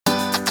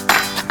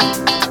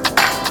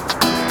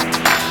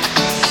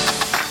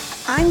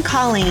I'm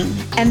Colleen,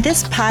 and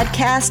this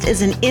podcast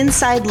is an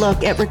inside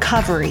look at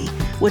recovery,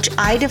 which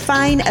I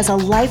define as a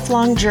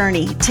lifelong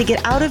journey to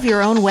get out of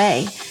your own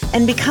way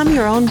and become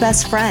your own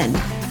best friend.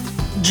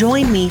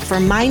 Join me for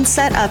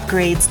mindset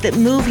upgrades that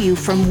move you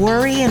from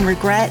worry and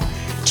regret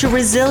to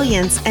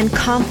resilience and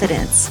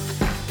confidence.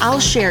 I'll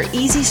share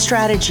easy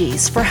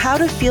strategies for how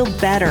to feel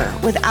better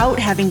without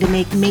having to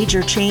make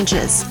major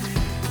changes.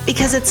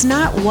 Because it's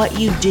not what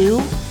you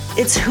do,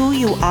 it's who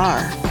you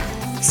are.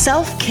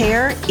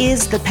 Self-care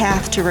is the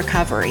path to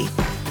recovery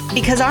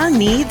because our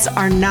needs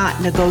are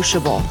not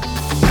negotiable.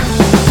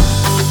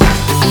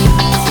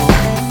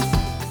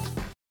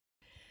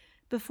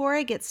 Before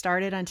I get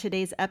started on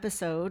today's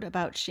episode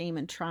about shame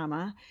and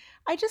trauma,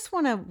 I just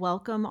want to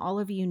welcome all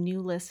of you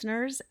new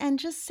listeners and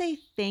just say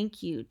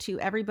thank you to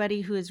everybody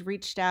who has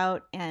reached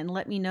out and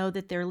let me know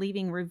that they're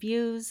leaving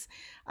reviews.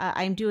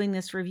 I'm doing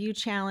this review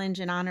challenge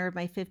in honor of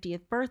my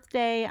 50th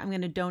birthday. I'm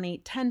going to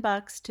donate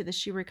 $10 to the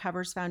She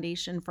Recovers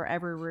Foundation for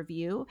every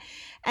review.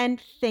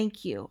 And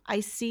thank you.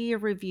 I see your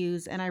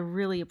reviews and I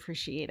really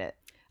appreciate it.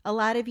 A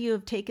lot of you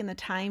have taken the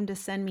time to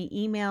send me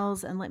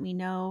emails and let me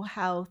know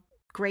how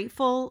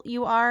grateful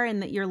you are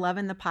and that you're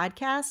loving the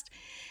podcast.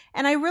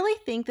 And I really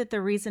think that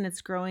the reason it's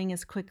growing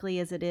as quickly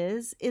as it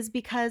is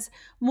because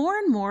more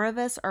and more of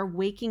us are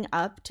waking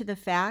up to the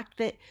fact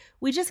that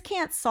we just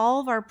can't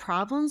solve our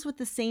problems with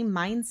the same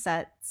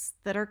mindsets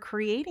that are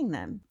creating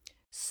them.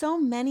 So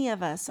many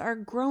of us are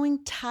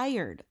growing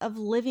tired of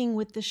living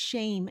with the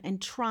shame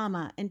and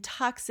trauma and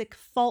toxic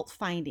fault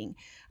finding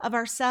of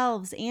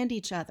ourselves and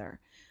each other.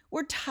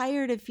 We're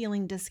tired of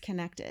feeling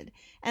disconnected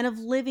and of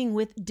living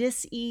with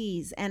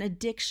dis-ease and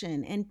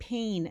addiction and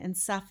pain and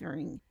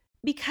suffering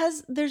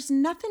because there's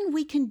nothing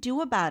we can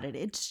do about it.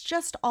 It's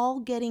just all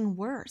getting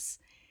worse.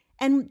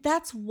 And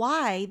that's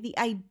why the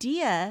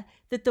idea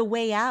that the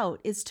way out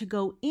is to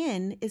go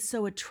in is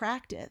so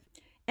attractive.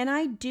 And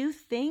I do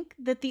think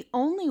that the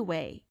only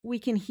way we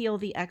can heal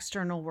the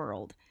external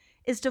world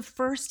is to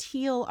first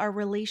heal our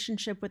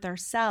relationship with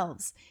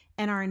ourselves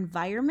and our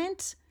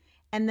environment,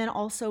 and then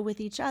also with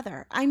each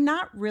other. I'm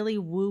not really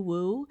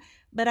woo-woo,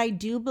 but I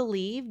do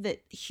believe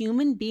that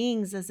human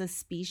beings as a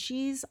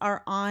species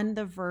are on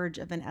the verge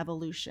of an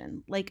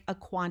evolution, like a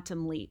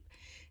quantum leap.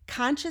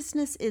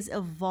 Consciousness is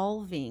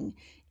evolving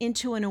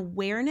into an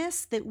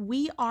awareness that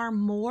we are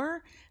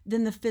more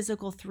than the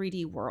physical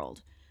 3D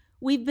world.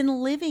 We've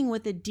been living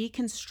with a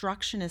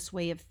deconstructionist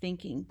way of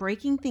thinking,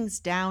 breaking things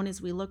down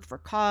as we look for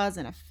cause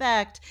and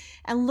effect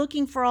and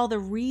looking for all the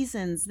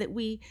reasons that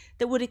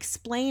would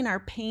explain our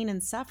pain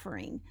and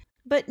suffering.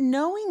 But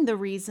knowing the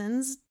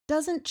reasons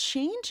doesn't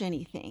change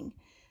anything.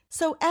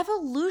 So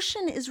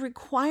evolution is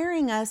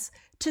requiring us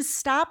to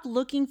stop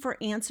looking for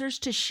answers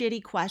to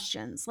shitty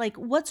questions like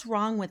what's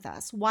wrong with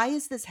us? Why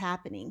is this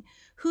happening?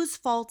 Whose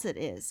fault it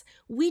is?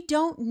 We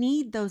don't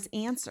need those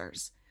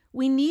answers.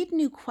 We need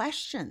new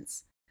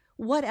questions.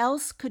 What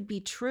else could be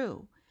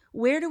true?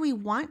 Where do we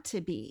want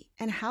to be?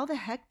 And how the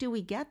heck do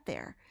we get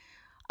there?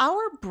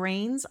 Our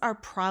brains are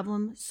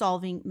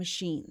problem-solving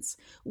machines.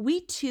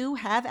 We too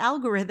have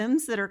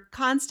algorithms that are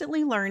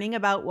constantly learning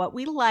about what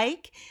we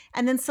like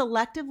and then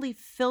selectively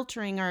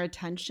filtering our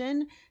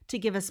attention to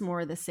give us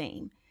more of the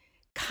same.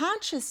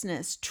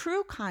 Consciousness,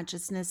 true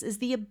consciousness, is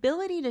the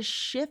ability to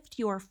shift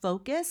your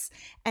focus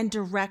and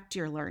direct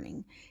your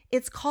learning.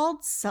 It's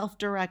called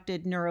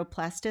self-directed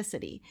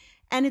neuroplasticity,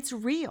 and it's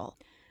real.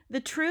 The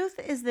truth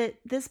is that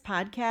this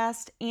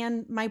podcast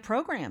and my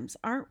programs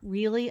aren't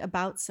really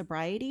about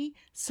sobriety.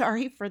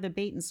 Sorry for the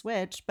bait and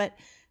switch, but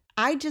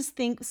I just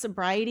think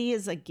sobriety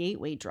is a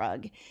gateway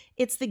drug.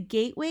 It's the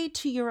gateway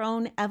to your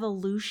own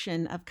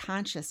evolution of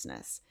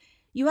consciousness.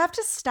 You have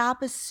to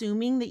stop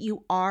assuming that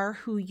you are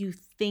who you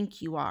think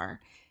you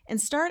are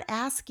and start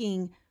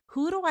asking,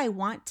 who do I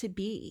want to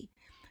be?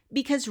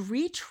 Because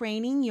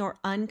retraining your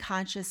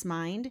unconscious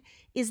mind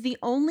is the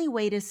only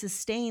way to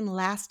sustain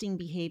lasting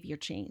behavior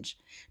change.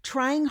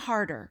 Trying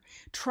harder,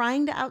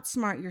 trying to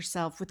outsmart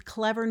yourself with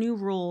clever new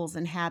rules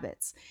and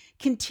habits,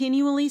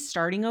 continually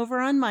starting over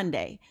on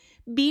Monday,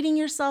 beating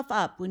yourself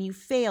up when you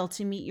fail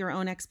to meet your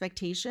own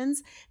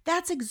expectations,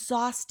 that's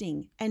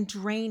exhausting and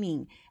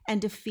draining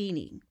and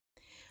defeating.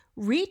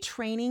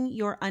 Retraining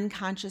your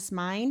unconscious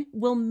mind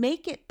will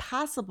make it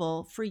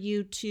possible for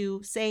you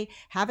to, say,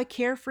 have a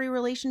carefree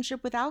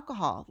relationship with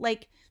alcohol,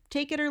 like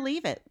take it or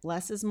leave it,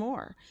 less is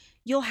more.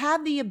 You'll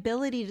have the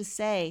ability to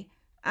say,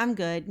 I'm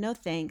good, no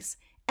thanks,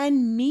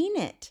 and mean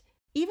it,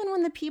 even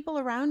when the people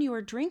around you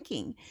are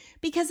drinking,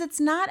 because it's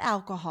not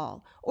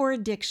alcohol or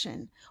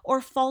addiction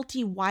or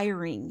faulty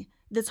wiring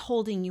that's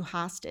holding you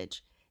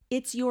hostage.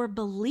 It's your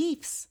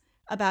beliefs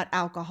about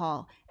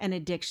alcohol and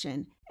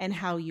addiction and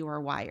how you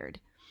are wired.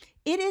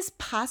 It is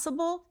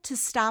possible to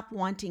stop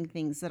wanting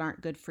things that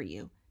aren't good for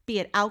you, be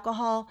it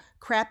alcohol,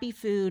 crappy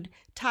food,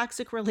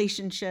 toxic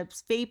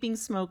relationships, vaping,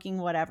 smoking,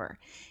 whatever.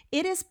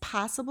 It is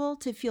possible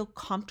to feel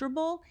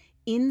comfortable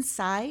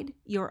inside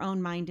your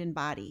own mind and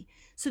body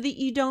so that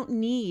you don't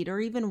need or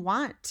even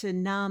want to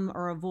numb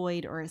or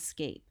avoid or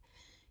escape.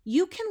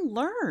 You can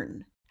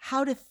learn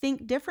how to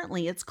think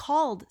differently. It's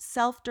called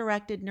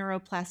self-directed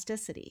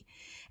neuroplasticity.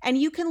 And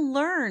you can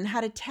learn how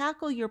to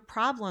tackle your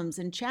problems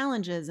and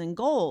challenges and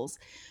goals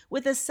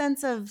with a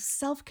sense of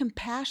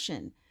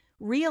self-compassion,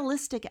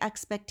 realistic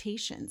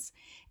expectations,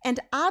 and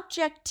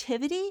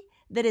objectivity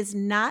that is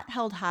not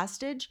held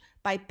hostage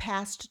by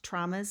past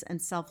traumas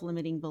and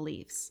self-limiting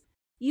beliefs.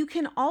 You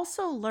can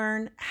also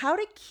learn how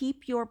to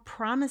keep your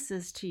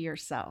promises to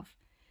yourself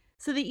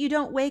so that you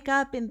don't wake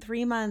up in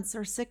 3 months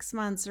or 6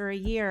 months or a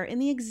year in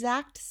the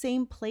exact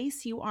same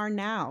place you are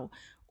now,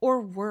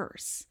 or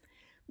worse.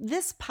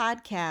 This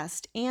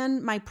podcast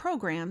and my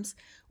programs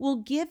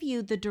will give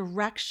you the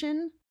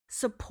direction,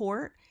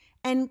 support,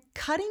 and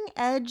cutting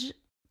edge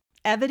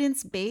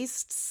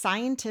evidence-based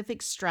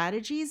scientific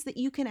strategies that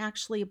you can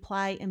actually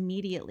apply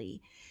immediately.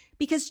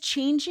 Because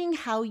changing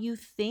how you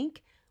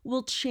think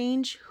will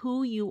change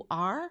who you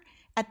are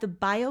at the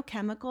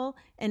biochemical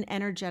and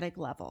energetic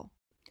level.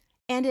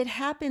 And it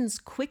happens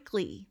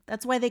quickly.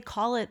 That's why they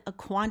call it a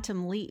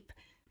quantum leap.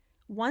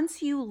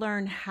 Once you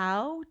learn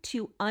how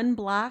to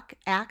unblock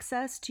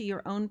access to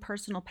your own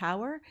personal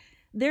power,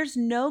 there's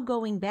no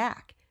going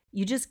back.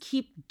 You just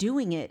keep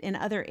doing it in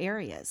other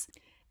areas.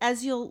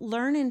 As you'll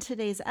learn in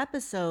today's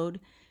episode,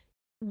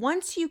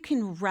 once you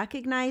can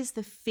recognize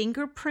the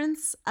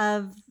fingerprints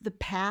of the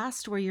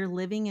past where you're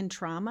living in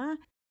trauma,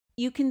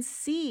 you can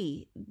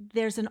see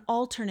there's an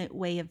alternate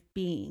way of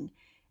being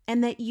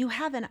and that you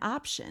have an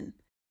option.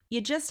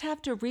 You just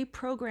have to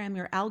reprogram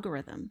your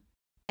algorithm.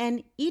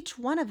 And each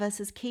one of us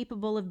is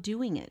capable of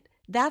doing it.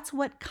 That's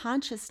what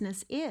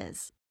consciousness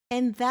is.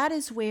 And that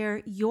is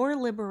where your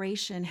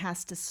liberation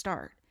has to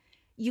start.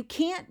 You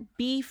can't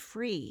be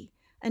free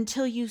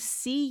until you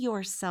see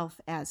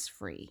yourself as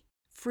free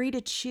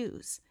to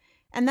choose.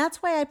 And that's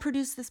why I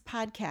produce this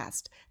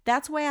podcast.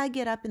 That's why I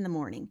get up in the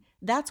morning.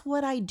 That's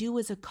what I do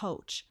as a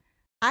coach.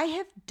 I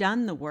have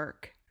done the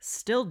work,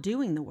 still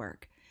doing the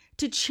work,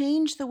 to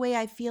change the way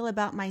I feel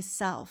about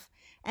myself.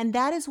 And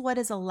that is what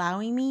is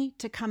allowing me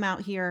to come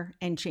out here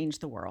and change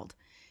the world.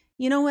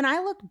 You know, when I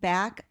look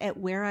back at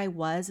where I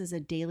was as a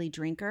daily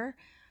drinker,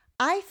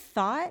 I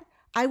thought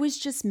I was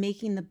just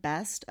making the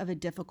best of a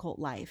difficult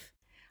life.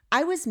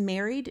 I was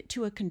married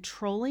to a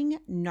controlling,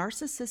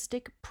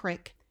 narcissistic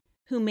prick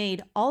who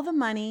made all the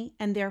money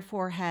and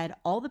therefore had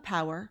all the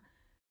power.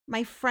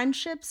 My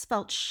friendships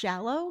felt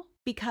shallow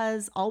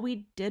because all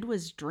we did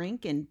was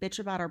drink and bitch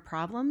about our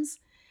problems.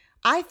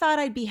 I thought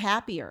I'd be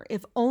happier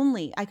if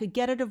only I could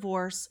get a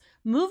divorce,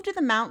 move to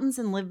the mountains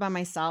and live by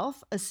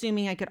myself,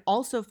 assuming I could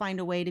also find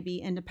a way to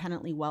be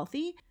independently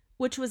wealthy,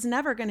 which was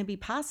never going to be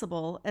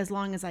possible as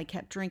long as I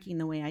kept drinking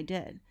the way I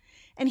did.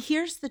 And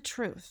here's the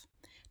truth.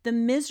 The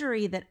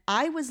misery that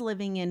I was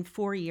living in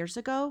 4 years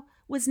ago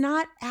was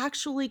not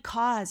actually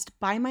caused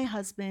by my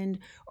husband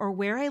or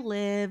where I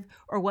live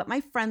or what my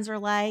friends are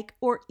like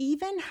or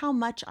even how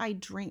much I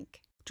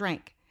drank.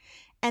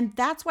 And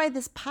that's why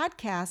this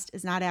podcast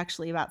is not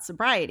actually about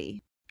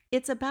sobriety.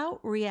 It's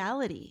about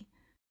reality.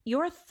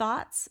 Your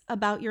thoughts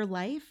about your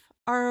life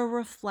are a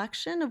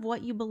reflection of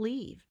what you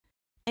believe.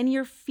 And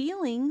your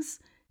feelings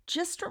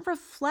just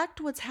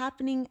reflect what's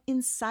happening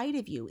inside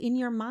of you, in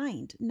your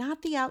mind,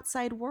 not the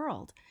outside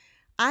world.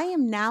 I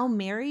am now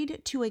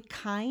married to a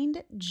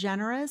kind,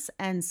 generous,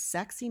 and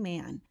sexy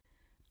man.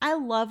 I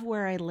love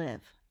where I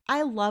live.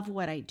 I love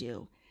what I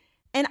do.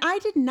 And I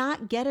did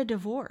not get a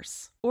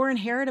divorce or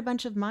inherit a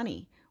bunch of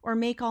money or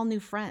make all new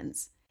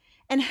friends.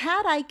 And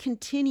had I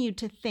continued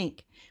to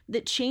think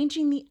that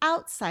changing the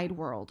outside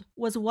world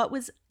was what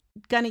was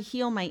going to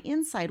heal my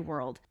inside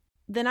world,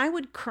 then I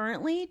would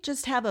currently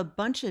just have a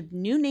bunch of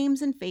new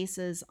names and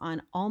faces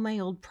on all my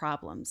old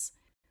problems.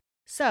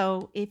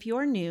 So if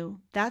you're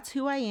new, that's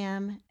who I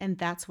am and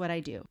that's what I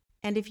do.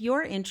 And if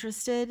you're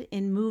interested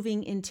in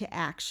moving into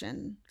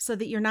action so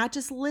that you're not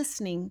just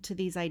listening to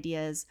these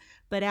ideas,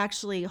 but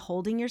actually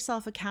holding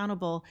yourself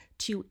accountable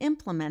to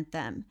implement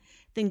them,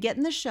 then get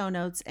in the show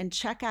notes and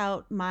check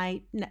out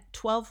my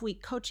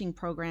 12-week coaching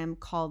program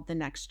called The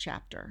Next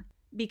Chapter.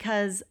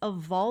 Because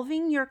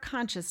evolving your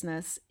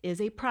consciousness is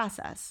a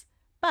process,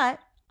 but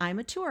I'm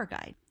a tour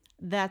guide.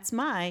 That's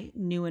my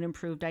new and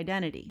improved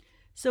identity.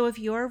 So if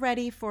you're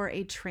ready for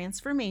a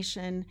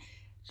transformation,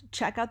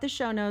 check out the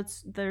show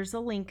notes. There's a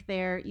link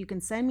there. You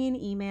can send me an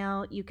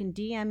email. You can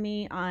DM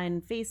me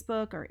on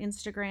Facebook or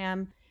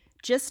Instagram.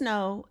 Just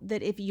know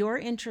that if you're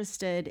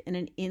interested in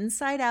an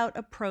inside-out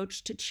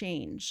approach to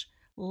change,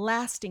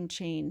 lasting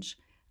change,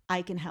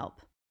 I can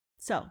help.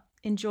 So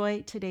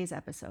enjoy today's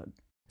episode.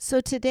 So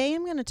today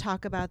I'm going to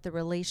talk about the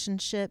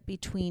relationship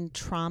between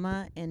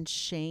trauma and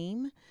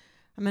shame.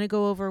 I'm going to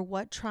go over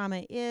what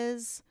trauma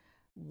is,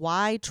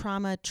 why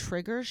trauma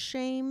triggers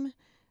shame,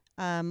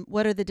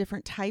 what are the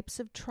different types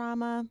of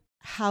trauma,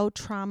 how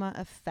trauma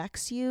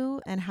affects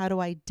you, and how to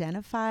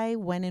identify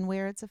when and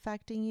where it's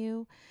affecting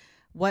you,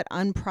 what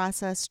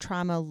unprocessed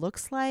trauma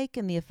looks like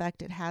and the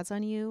effect it has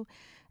on you,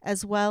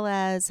 as well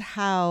as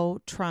how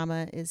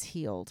trauma is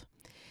healed.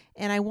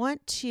 And I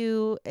want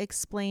to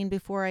explain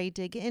before I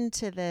dig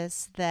into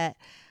this that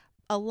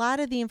A lot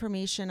of the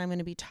information I'm going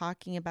to be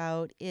talking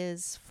about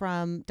is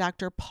from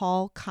Dr.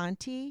 Paul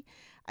Conti.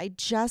 I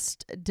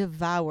just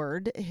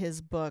devoured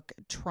his book,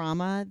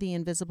 Trauma, the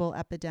Invisible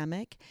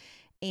Epidemic,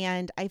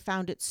 and I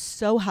found it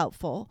so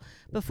helpful.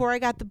 Before I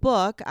got the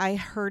book, I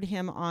heard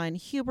him on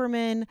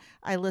Huberman.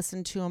 I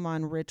listened to him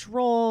on Rich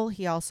Roll.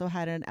 He also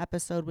had an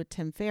episode with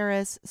Tim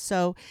Ferriss.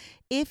 So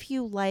if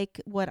you like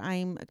what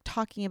I'm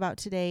talking about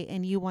today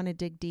and you want to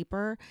dig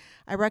deeper,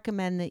 I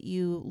recommend that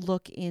you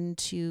look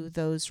into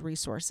those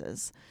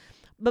resources.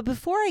 But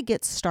before I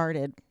get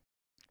started,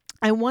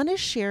 I want to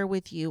share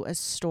with you a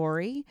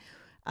story,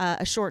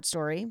 a short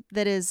story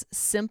that is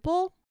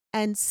simple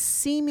and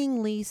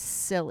seemingly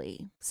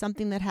silly,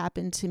 something that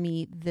happened to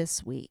me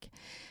this week.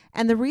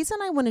 And the reason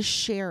I want to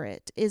share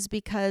it is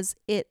because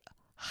it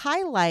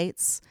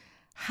highlights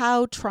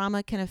how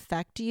trauma can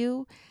affect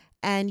you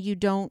and you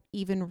don't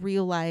even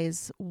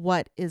realize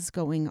what is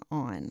going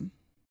on.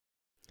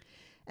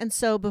 And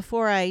so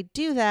before I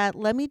do that,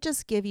 let me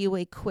just give you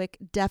a quick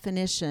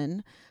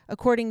definition,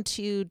 according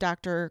to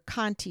Dr.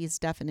 Conti's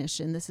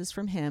definition, this is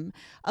from him,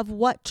 of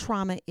what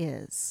trauma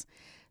is.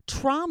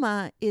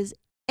 Trauma is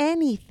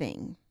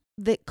anything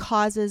that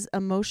causes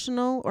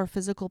emotional or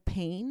physical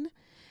pain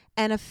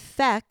and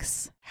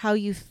affects how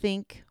you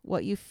think,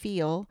 what you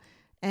feel,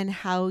 and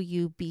how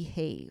you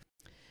behave.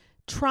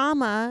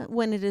 Trauma,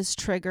 when it is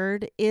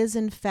triggered, is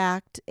in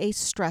fact a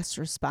stress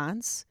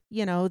response.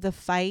 You know, the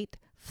fight,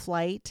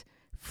 flight,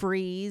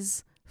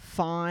 freeze,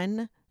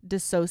 fawn,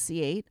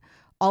 dissociate,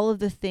 all of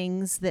the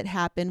things that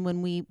happen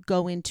when we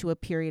go into a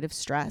period of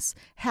stress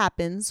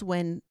happens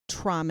when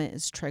trauma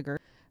is triggered.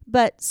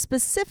 But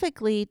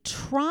specifically,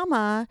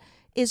 trauma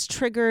is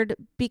triggered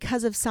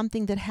because of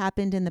something that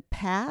happened in the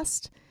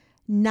past,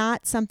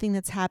 not something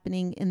that's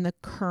happening in the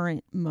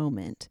current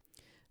moment.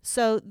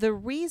 So the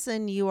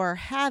reason you are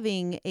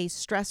having a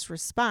stress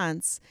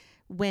response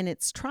when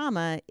it's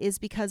trauma is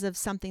because of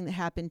something that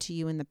happened to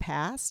you in the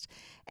past.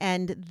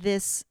 And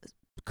this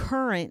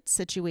current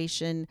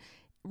situation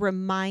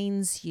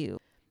reminds you,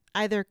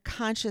 either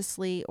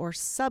consciously or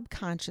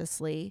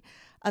subconsciously,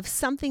 of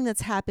something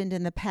that's happened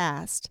in the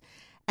past.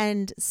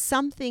 And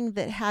something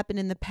that happened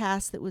in the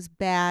past that was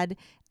bad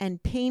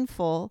and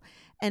painful,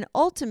 and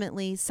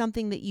ultimately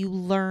something that you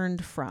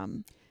learned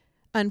from.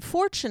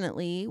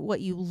 Unfortunately, what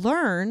you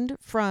learned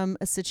from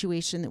a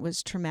situation that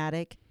was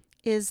traumatic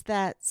is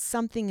that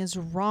something is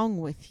wrong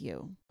with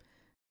you.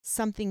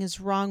 Something is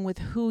wrong with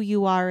who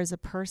you are as a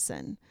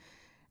person.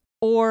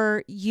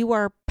 Or you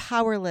are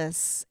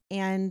powerless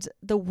and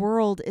the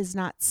world is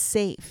not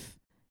safe.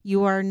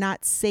 You are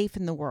not safe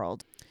in the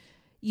world.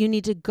 You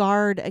need to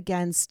guard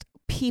against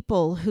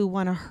people who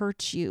want to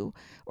hurt you,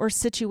 or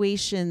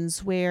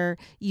situations where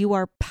you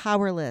are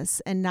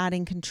powerless and not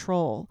in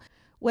control.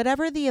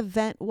 Whatever the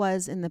event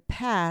was in the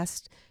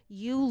past,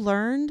 you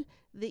learned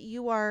that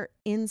you are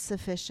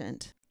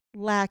insufficient,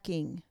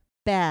 lacking,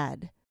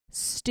 bad,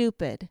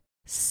 stupid,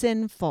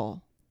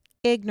 sinful,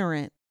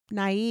 ignorant,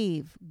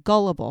 naive,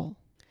 gullible.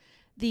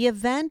 The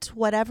event,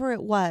 whatever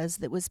it was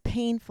that was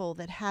painful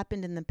that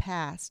happened in the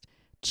past,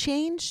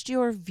 changed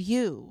your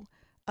view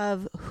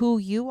of who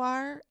you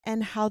are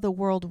and how the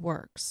world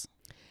works.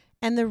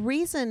 And the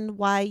reason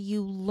why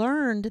you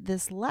learned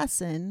this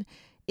lesson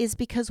is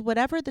because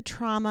whatever the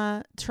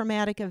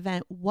traumatic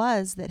event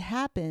was that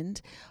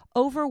happened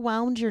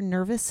overwhelmed your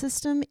nervous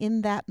system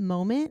in that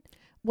moment.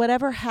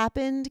 Whatever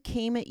happened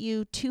came at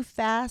you too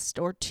fast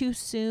or too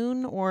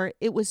soon, or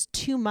it was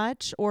too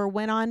much or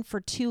went on for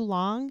too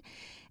long.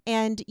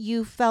 And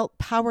you felt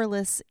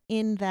powerless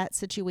in that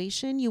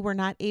situation. You were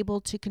not able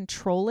to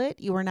control it.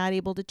 You were not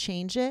able to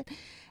change it.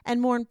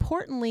 And more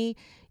importantly,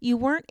 you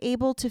weren't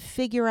able to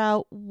figure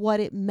out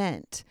what it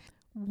meant,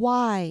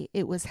 why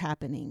it was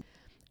happening.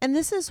 And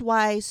this is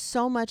why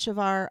so much of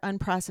our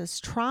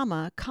unprocessed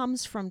trauma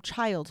comes from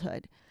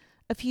childhood.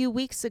 A few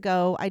weeks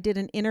ago, I did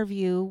an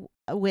interview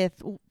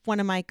with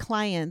one of my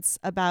clients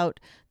about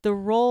the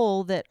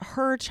role that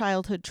her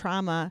childhood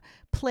trauma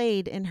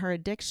played in her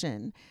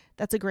addiction.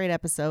 That's a great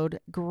episode,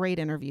 great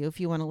interview if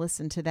you want to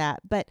listen to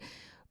that. But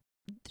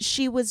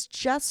she was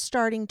just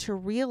starting to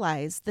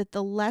realize that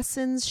the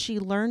lessons she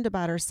learned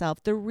about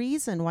herself, the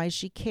reason why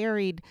she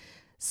carried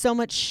so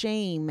much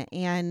shame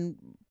and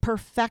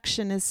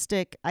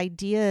perfectionistic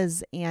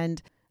ideas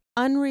and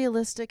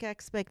unrealistic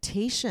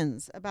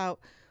expectations about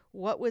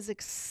what was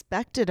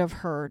expected of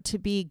her to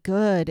be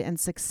good and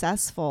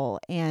successful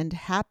and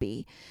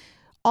happy.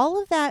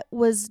 All of that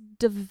was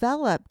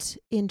developed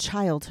in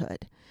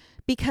childhood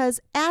because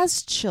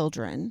as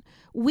children,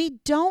 we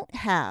don't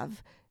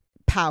have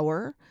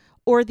power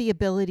or the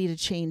ability to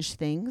change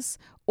things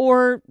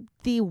or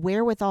the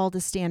wherewithal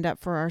to stand up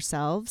for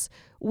ourselves.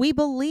 We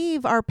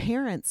believe our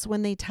parents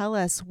when they tell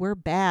us we're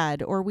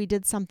bad or we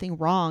did something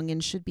wrong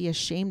and should be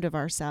ashamed of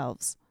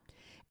ourselves.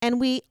 And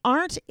we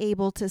aren't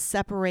able to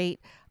separate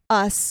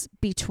us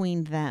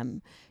between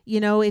them.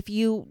 If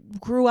you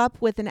grew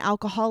up with an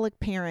alcoholic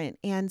parent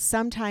and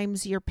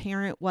sometimes your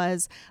parent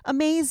was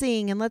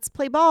amazing and let's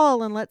play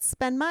ball and let's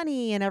spend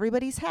money and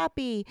everybody's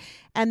happy.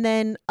 And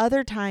then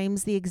other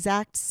times the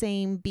exact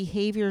same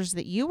behaviors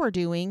that you were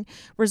doing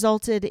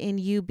resulted in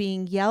you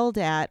being yelled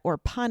at or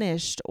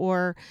punished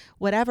or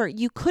whatever.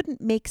 You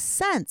couldn't make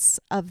sense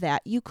of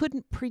that. You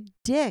couldn't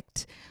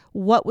predict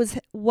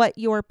what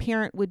your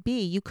parent would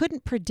be. You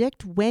couldn't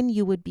predict when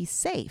you would be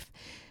safe,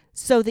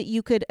 so that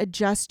you could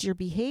adjust your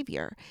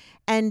behavior.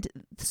 And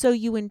so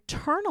you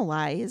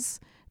internalize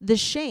the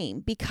shame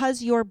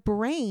because your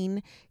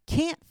brain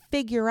can't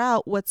figure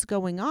out what's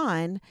going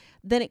on.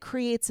 Then it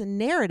creates a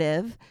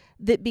narrative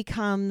that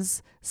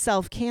becomes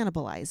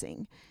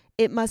self-cannibalizing.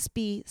 It must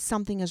be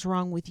something is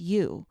wrong with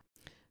you.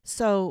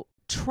 So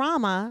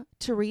trauma,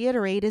 to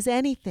reiterate, is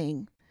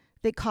anything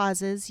that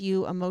causes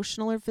you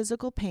emotional or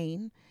physical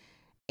pain,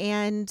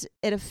 and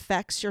it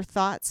affects your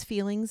thoughts,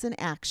 feelings, and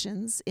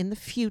actions in the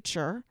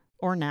future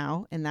or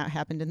now, and that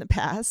happened in the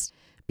past,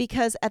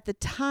 because at the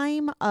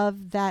time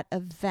of that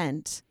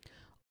event,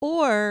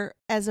 or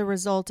as a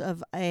result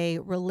of a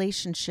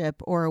relationship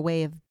or a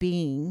way of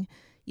being,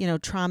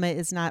 trauma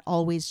is not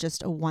always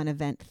just a one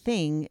event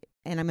thing.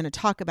 And I'm going to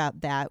talk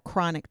about that,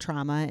 chronic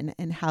trauma,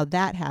 and how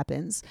that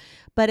happens.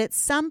 But at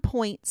some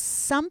point,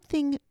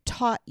 something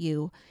taught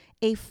you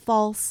a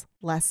false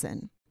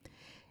lesson.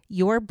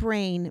 Your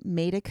brain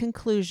made a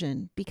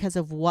conclusion because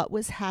of what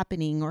was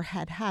happening or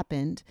had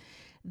happened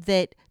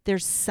that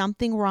there's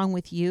something wrong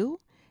with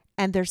you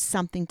and there's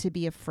something to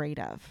be afraid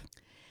of.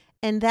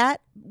 And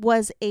that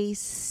was a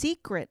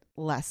secret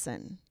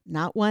lesson,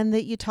 not one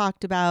that you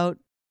talked about,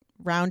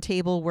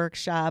 roundtable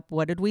workshop,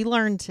 what did we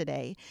learn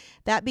today?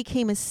 That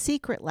became a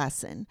secret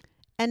lesson,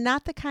 and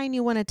not the kind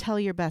you want to tell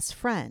your best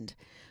friend.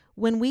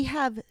 When we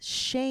have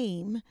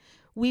shame,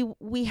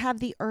 we have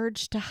the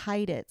urge to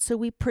hide it. So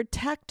we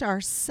protect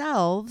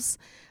ourselves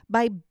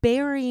by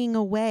burying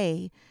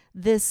away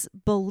this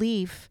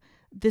belief,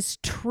 this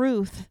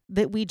truth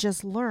that we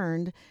just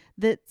learned,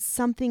 that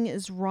something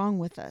is wrong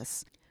with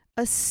us.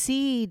 A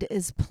seed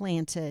is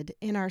planted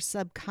in our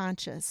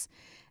subconscious,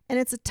 and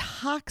it's a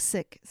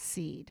toxic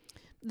seed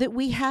that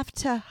we have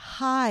to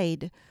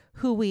hide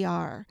who we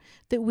are,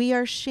 that we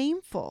are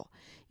shameful.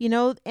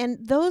 And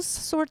those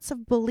sorts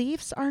of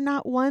beliefs are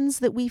not ones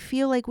that we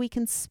feel like we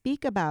can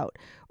speak about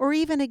or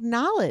even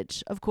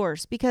acknowledge, of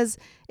course, because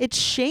it's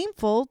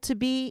shameful to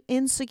be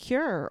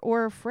insecure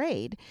or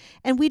afraid.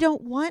 And we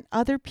don't want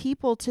other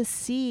people to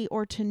see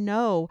or to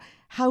know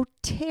how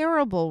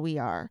terrible we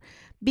are,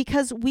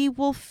 because we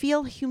will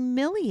feel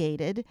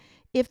humiliated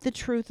if the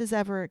truth is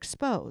ever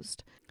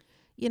exposed.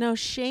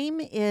 Shame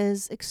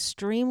is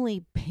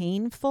extremely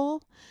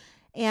painful.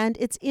 And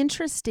it's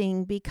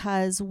interesting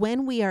because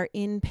when we are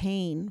in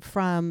pain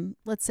from,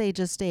 let's say,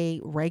 just a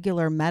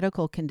regular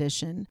medical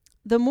condition,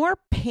 the more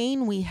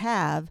pain we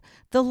have,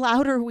 the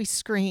louder we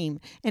scream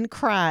and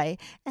cry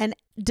and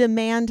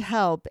demand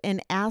help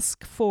and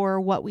ask for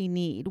what we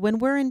need. When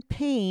we're in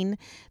pain,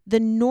 the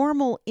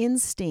normal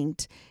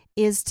instinct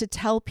is to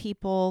tell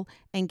people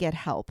and get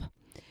help.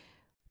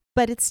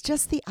 But it's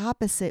just the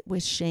opposite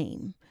with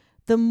shame.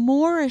 The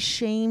more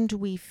ashamed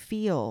we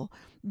feel,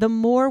 the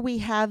more we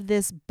have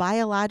this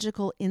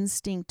biological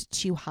instinct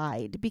to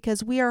hide,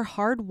 because we are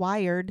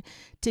hardwired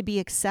to be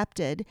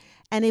accepted.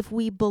 And if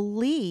we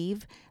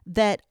believe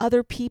that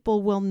other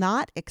people will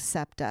not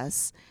accept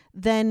us,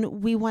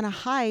 then we want to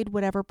hide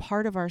whatever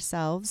part of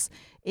ourselves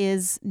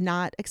is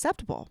not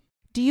acceptable.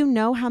 Do you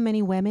know how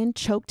many women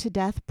choke to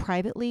death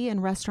privately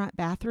in restaurant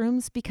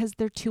bathrooms because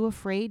they're too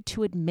afraid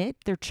to admit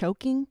they're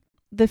choking?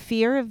 The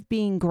fear of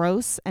being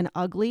gross and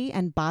ugly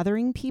and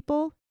bothering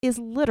people is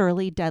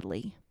literally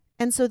deadly.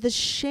 And so the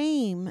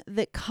shame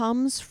that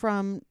comes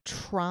from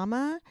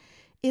trauma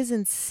is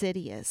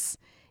insidious.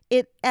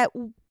 It at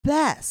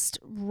best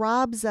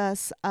robs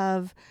us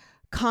of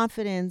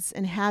confidence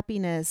and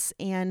happiness,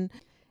 and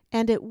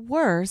at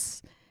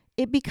worst,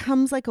 it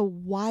becomes like a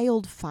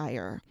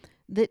wildfire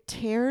that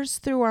tears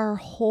through our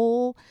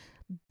whole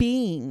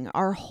being,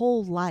 our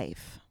whole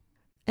life.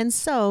 And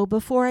so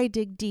before I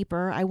dig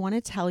deeper, I want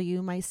to tell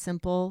you my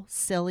simple,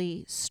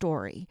 silly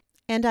story.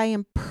 And I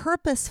am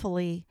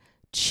purposefully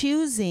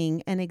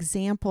choosing an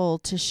example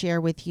to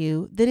share with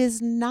you that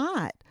is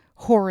not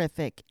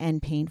horrific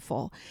and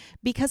painful,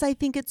 because I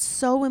think it's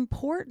so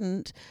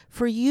important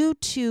for you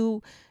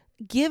to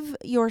give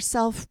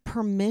yourself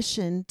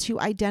permission to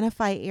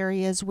identify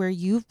areas where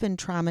you've been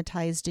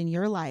traumatized in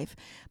your life.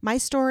 My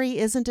story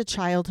isn't a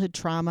childhood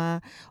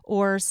trauma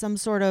or some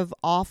sort of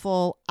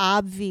awful,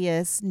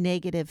 obvious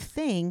negative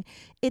thing.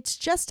 It's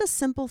just a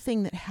simple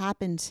thing that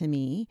happened to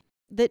me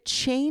that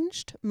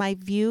changed my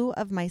view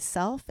of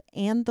myself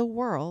and the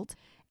world,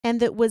 and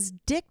that was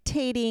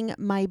dictating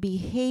my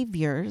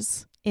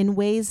behaviors in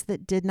ways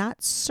that did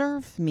not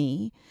serve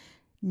me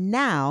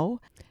now,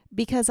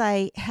 because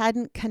I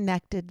hadn't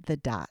connected the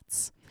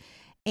dots.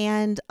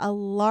 And a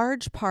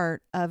large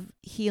part of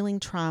healing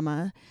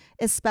trauma,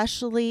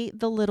 especially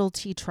the little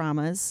t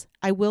traumas,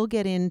 I will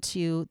get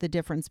into the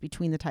difference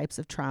between the types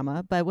of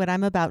trauma, but what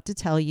I'm about to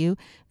tell you,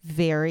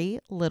 very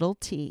little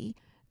t,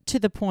 to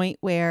the point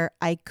where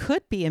I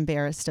could be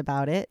embarrassed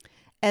about it,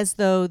 as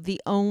though the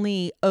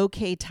only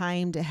okay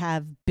time to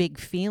have big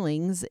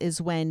feelings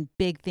is when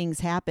big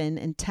things happen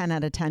and 10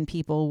 out of 10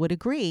 people would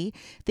agree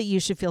that you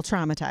should feel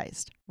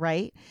traumatized,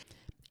 right?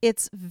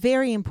 It's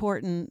very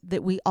important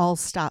that we all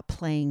stop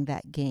playing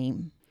that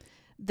game,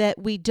 that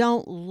we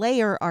don't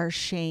layer our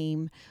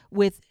shame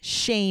with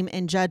shame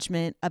and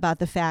judgment about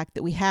the fact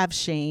that we have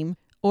shame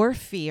or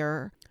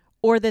fear,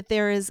 or that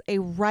there is a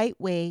right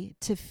way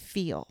to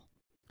feel,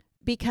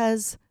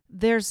 because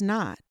there's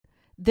not.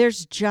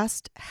 There's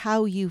just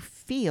how you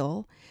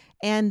feel.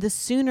 And the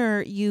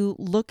sooner you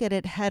look at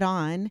it head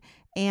on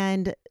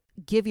and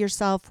give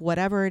yourself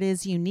whatever it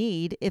is you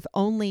need, if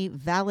only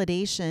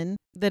validation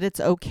that it's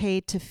okay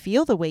to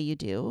feel the way you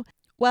do,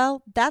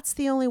 well, that's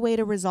the only way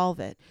to resolve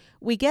it.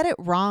 We get it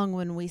wrong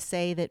when we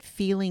say that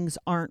feelings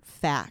aren't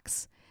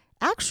facts.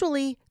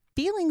 Actually,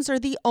 feelings are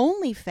the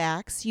only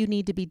facts you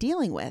need to be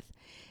dealing with.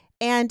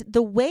 And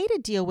the way to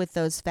deal with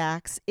those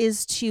facts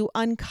is to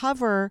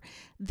uncover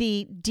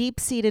the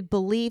deep-seated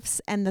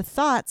beliefs and the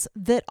thoughts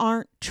that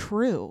aren't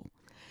true.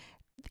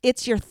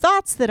 It's your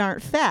thoughts that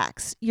aren't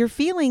facts. Your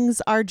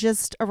feelings are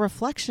just a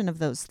reflection of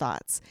those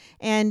thoughts.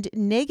 And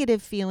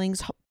negative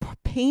feelings,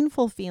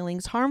 painful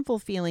feelings, harmful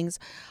feelings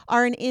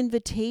are an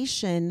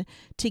invitation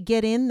to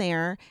get in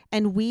there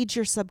and weed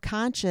your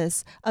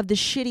subconscious of the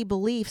shitty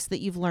beliefs that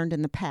you've learned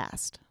in the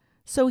past.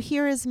 So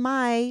here is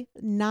my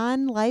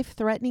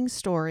non-life-threatening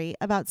story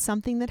about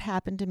something that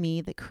happened to me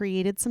that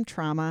created some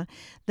trauma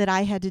that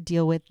I had to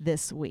deal with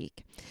this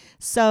week.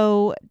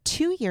 So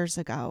 2 years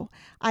ago,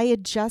 I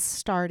had just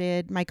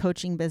started my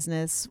coaching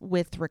business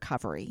with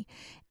recovery.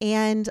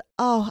 And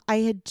I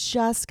had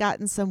just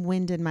gotten some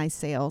wind in my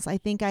sails. I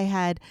think I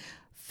had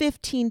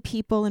 15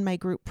 people in my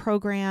group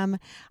program.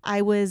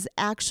 I was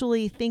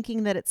actually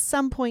thinking that at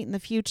some point in the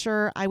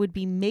future, I would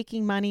be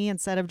making money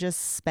instead of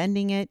just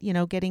spending it,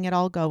 getting it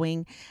all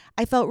going.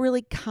 I felt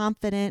really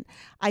confident.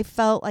 I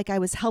felt like I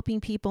was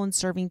helping people and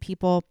serving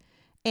people.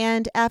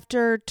 And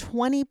after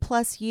 20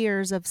 plus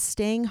years of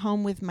staying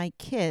home with my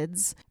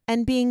kids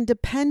and being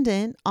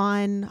dependent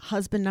on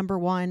husband number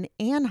one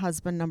and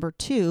husband number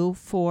two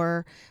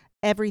for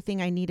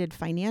everything I needed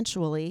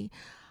financially,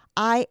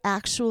 I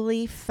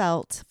actually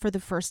felt for the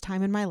first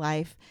time in my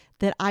life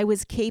that I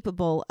was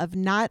capable of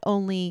not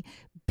only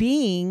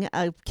being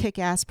a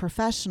kick-ass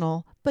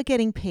professional, but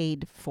getting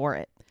paid for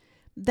it.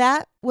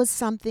 That was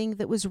something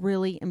that was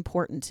really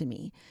important to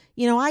me.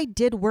 I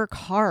did work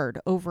hard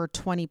over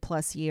 20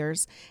 plus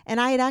years,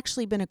 and I had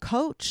actually been a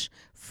coach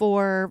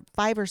for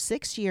 5 or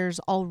 6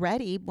 years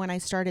already when I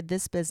started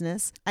this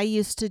business. I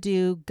used to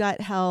do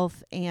gut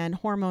health and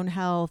hormone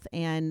health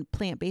and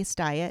plant-based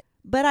diet.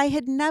 But I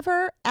had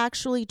never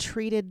actually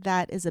treated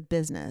that as a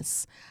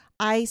business.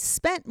 I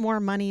spent more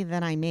money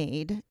than I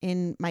made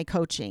in my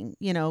coaching,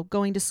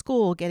 going to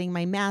school, getting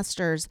my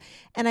master's,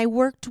 and I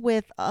worked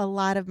with a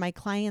lot of my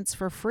clients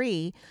for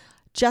free,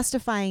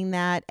 justifying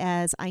that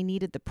as I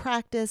needed the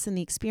practice and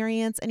the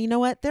experience. And you know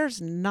what?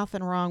 There's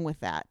nothing wrong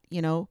with that.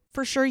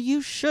 For sure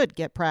you should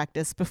get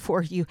practice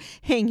before you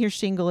hang your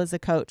shingle as a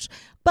coach.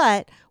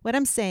 But what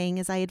I'm saying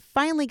is I had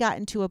finally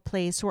gotten to a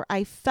place where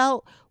I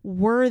felt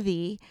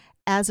worthy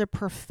as a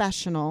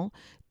professional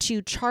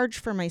to charge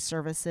for my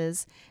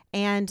services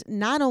and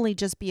not only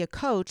just be a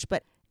coach,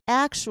 but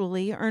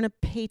actually earn a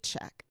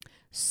paycheck.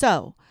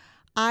 So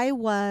I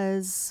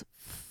was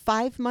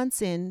 5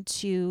 months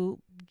into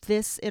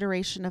this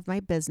iteration of my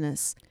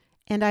business,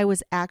 and I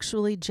was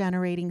actually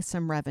generating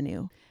some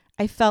revenue.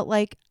 I felt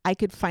like I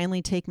could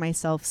finally take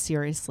myself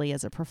seriously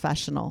as a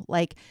professional.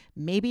 Like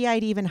maybe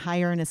I'd even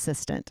hire an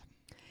assistant.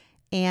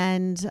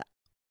 And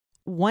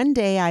one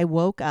day I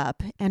woke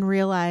up and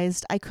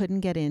realized I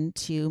couldn't get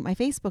into my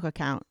Facebook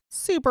account.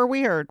 Super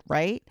weird,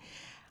 right?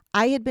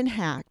 I had been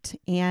hacked,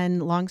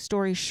 and long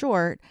story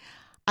short,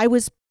 I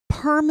was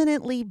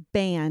permanently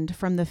banned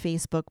from the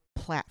Facebook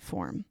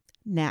platform.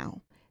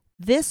 Now,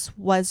 this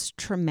was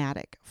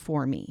traumatic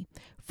for me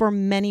for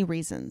many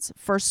reasons.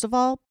 First of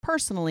all,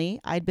 personally,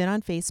 I'd been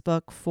on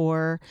Facebook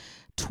for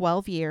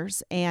 12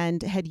 years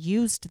and had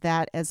used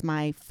that as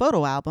my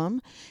photo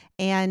album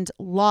and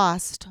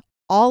lost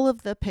all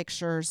of the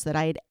pictures that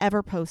I had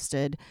ever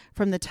posted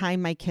from the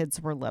time my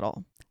kids were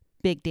little.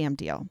 Big damn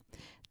deal.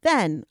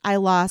 Then I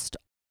lost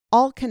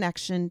all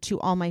connection to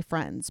all my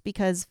friends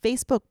because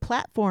Facebook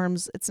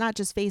platforms, it's not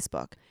just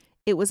Facebook.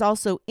 It was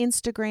also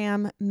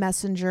Instagram,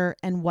 Messenger,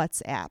 and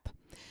WhatsApp.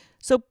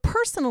 So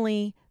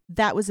personally,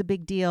 that was a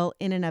big deal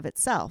in and of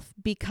itself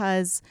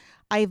because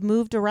I've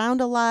moved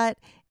around a lot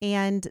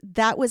and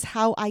that was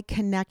how I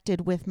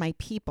connected with my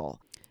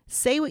people.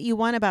 Say what you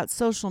want about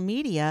social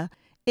media,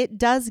 it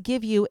does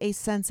give you a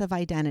sense of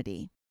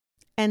identity.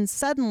 And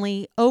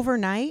suddenly,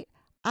 overnight,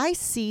 I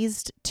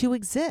ceased to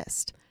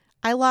exist.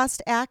 I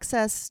lost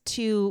access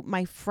to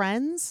my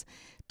friends,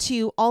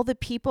 to all the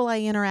people I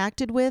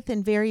interacted with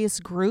in various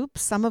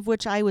groups, some of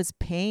which I was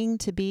paying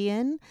to be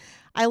in.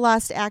 I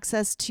lost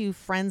access to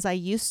friends I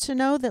used to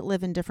know that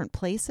live in different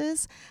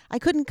places. I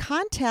couldn't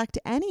contact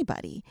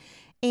anybody.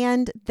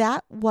 And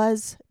that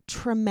was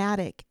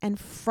traumatic and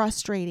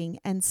frustrating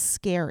and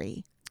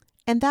scary.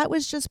 And that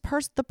was just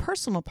the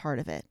personal part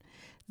of it.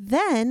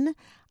 Then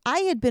I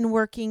had been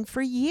working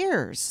for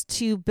years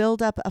to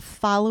build up a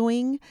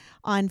following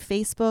on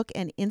Facebook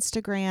and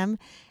Instagram,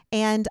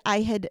 and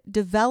I had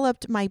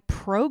developed my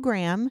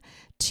program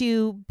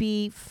to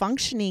be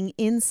functioning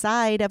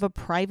inside of a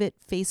private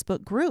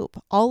Facebook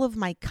group. All of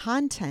my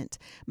content,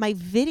 my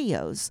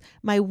videos,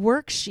 my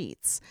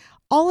worksheets,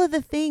 all of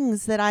the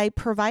things that I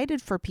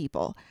provided for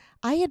people,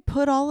 I had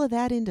put all of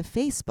that into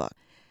Facebook.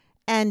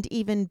 And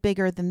even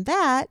bigger than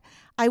that,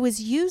 I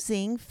was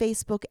using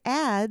Facebook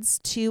ads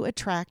to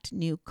attract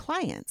new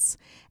clients.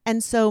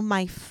 And so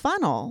my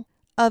funnel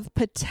of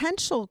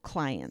potential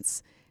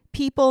clients,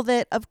 people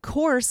that of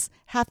course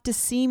have to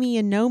see me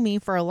and know me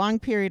for a long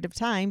period of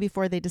time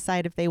before they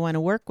decide if they want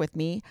to work with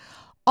me,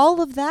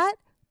 all of that,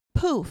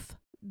 poof,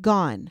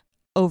 gone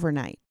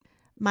overnight.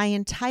 My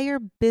entire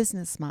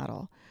business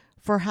model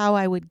for how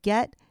I would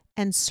get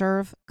and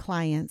serve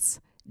clients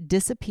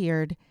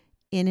disappeared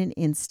in an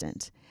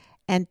instant,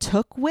 and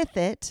took with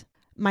it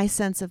my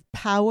sense of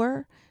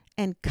power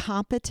and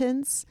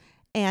competence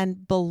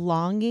and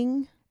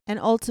belonging, and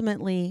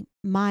ultimately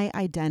my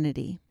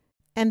identity.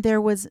 And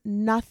there was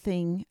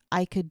nothing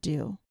I could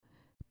do.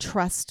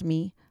 Trust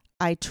me,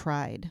 I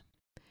tried.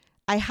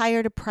 I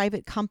hired a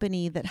private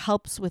company that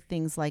helps with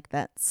things like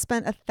that,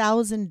 spent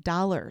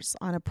 $1,000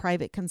 on a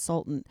private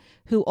consultant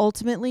who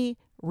ultimately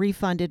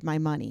refunded my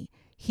money.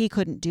 He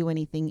couldn't do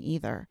anything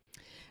either.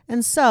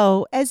 And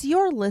so, as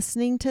you're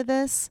listening to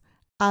this,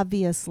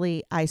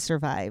 obviously I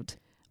survived.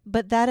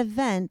 But that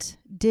event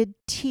did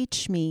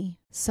teach me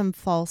some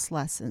false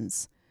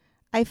lessons.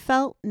 I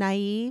felt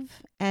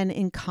naive and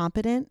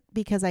incompetent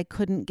because I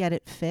couldn't get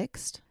it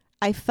fixed.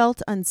 I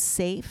felt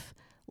unsafe,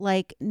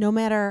 like no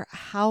matter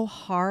how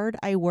hard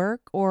I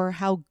work or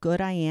how good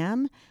I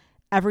am,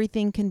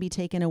 everything can be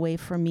taken away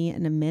from me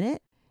in a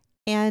minute.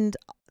 And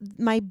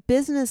my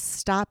business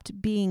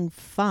stopped being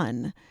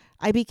fun.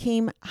 I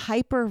became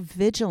hyper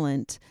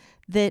vigilant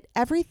that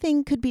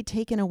everything could be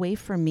taken away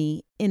from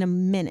me in a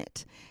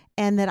minute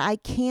and that I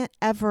can't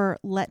ever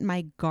let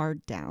my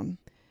guard down.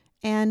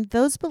 And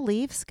those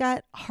beliefs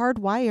got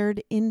hardwired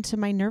into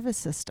my nervous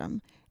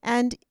system.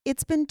 And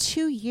it's been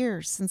 2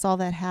 years since all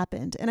that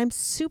happened. And I'm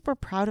super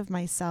proud of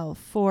myself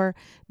for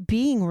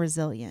being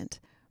resilient.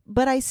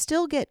 But I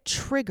still get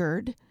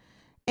triggered.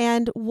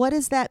 And what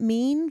does that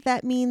mean?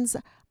 That means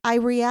I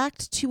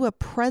react to a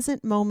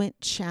present moment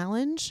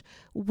challenge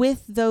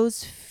with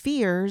those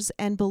fears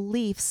and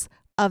beliefs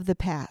of the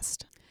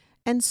past.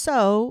 And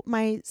so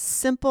my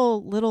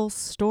simple little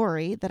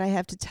story that I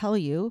have to tell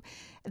you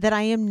that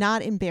I am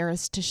not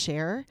embarrassed to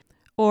share,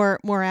 or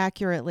more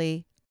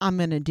accurately, I'm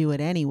going to do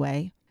it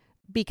anyway,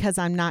 because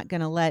I'm not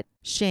going to let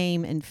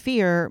shame and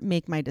fear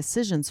make my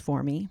decisions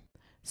for me.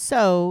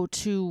 So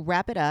to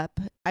wrap it up,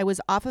 I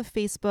was off of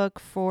Facebook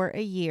for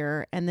a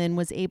year and then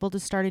was able to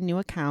start a new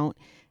account.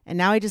 And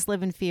now I just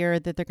live in fear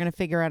that they're going to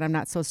figure out I'm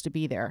not supposed to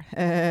be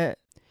there.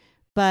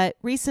 But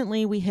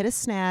recently we hit a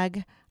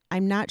snag.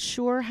 I'm not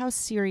sure how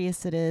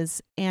serious it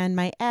is, and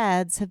my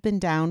ads have been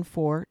down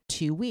for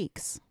 2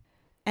 weeks.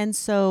 And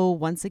so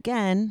once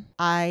again,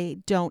 I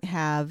don't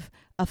have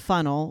a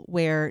funnel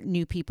where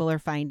new people are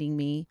finding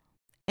me,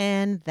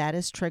 and that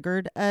has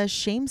triggered a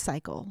shame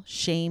cycle,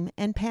 shame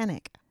and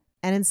panic.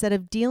 And instead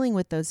of dealing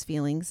with those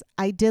feelings,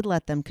 I did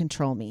let them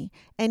control me.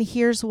 And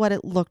here's what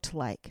it looked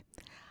like.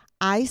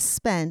 I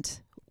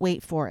spent,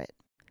 wait for it,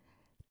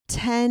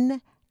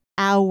 10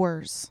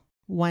 hours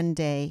one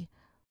day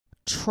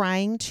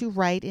trying to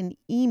write an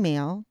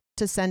email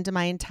to send to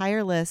my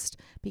entire list,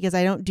 because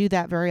I don't do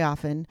that very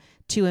often,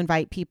 to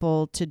invite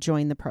people to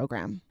join the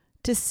program,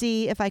 to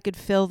see if I could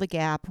fill the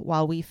gap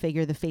while we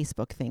figure the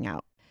Facebook thing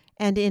out.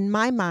 And in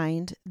my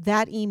mind,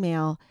 that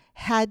email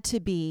had to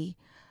be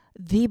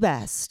the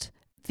best,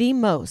 the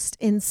most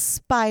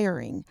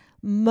inspiring,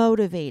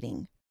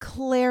 motivating,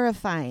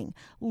 clarifying,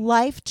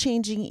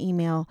 life-changing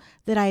email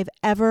that I've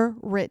ever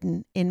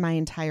written in my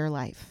entire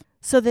life,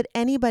 so that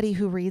anybody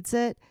who reads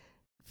it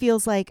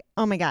feels like,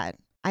 oh my God,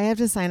 I have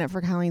to sign up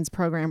for Colleen's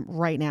program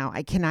right now.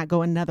 I cannot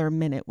go another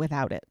minute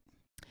without it.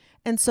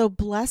 And so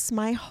bless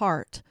my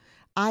heart,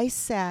 I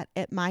sat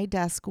at my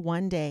desk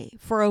one day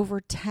for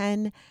over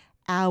 10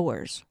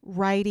 hours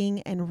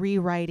writing and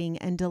rewriting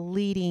and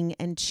deleting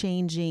and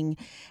changing.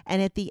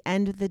 And at the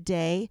end of the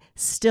day,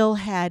 still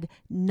had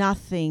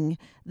nothing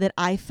that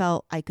I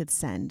felt I could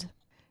send.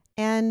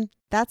 And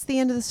that's the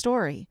end of the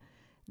story.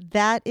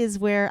 That is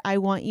where I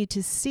want you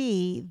to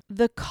see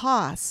the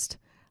cost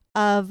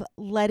of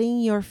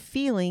letting your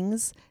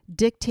feelings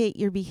dictate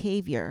your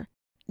behavior.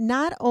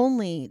 Not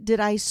only did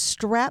I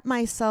strap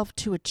myself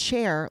to a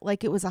chair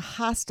like it was a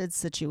hostage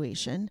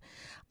situation,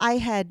 I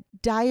had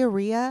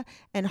diarrhea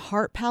and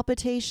heart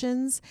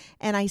palpitations,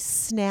 and I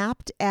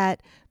snapped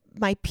at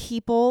my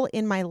people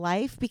in my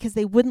life because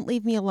they wouldn't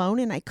leave me alone,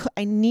 and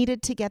I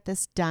needed to get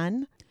this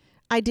done.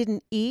 I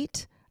didn't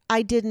eat.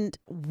 I didn't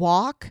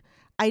walk.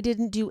 I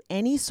didn't do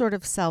any sort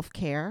of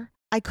self-care.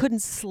 I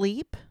couldn't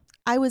sleep.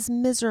 I was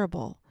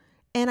miserable.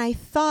 And I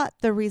thought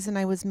the reason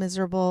I was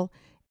miserable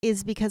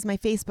is because my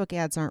Facebook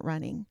ads aren't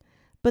running.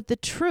 But the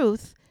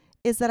truth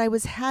is that I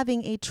was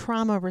having a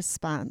trauma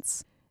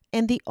response.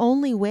 And the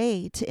only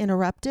way to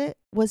interrupt it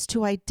was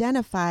to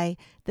identify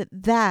that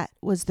that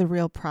was the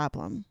real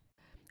problem.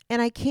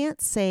 And I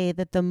can't say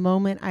that the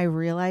moment I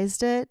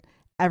realized it,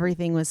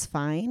 everything was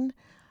fine.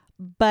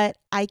 But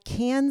I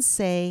can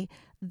say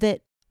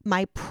that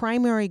my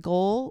primary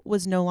goal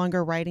was no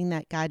longer writing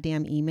that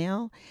goddamn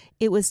email.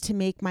 It was to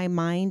make my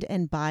mind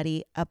and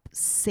body a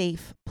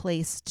safe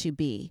place to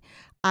be.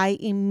 I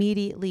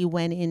immediately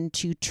went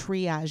into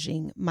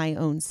triaging my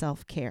own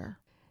self-care.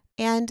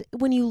 And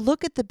when you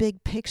look at the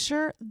big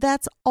picture,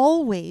 that's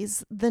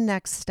always the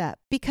next step.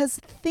 Because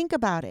think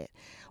about it.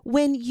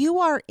 When you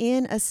are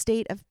in a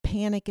state of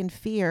panic and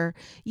fear,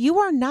 you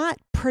are not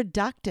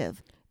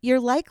productive. You're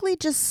likely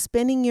just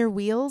spinning your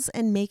wheels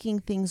and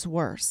making things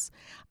worse.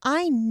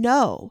 I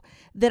know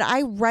that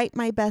I write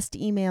my best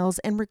emails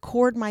and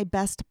record my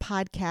best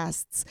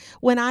podcasts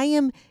when I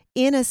am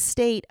in a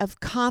state of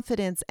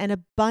confidence and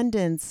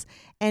abundance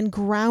and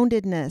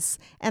groundedness,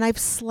 and I've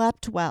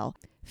slept well.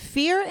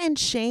 Fear and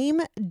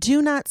shame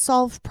do not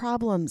solve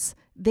problems.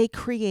 They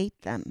create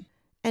them.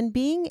 And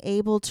being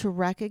able to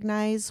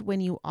recognize when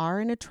you are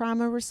in a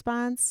trauma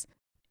response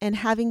and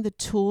having the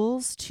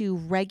tools to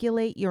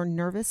regulate your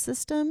nervous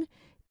system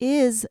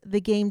is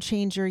the game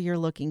changer you're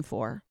looking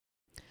for.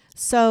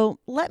 So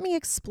let me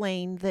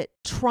explain that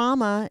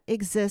trauma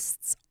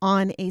exists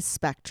on a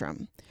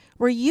spectrum.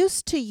 We're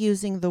used to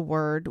using the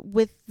word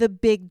with the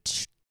big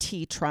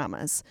T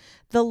traumas,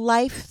 the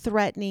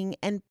life-threatening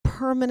and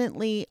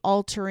permanently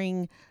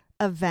altering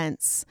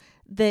events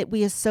that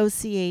we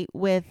associate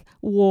with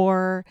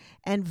war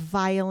and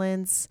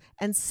violence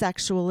and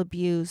sexual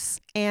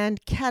abuse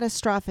and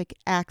catastrophic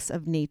acts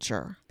of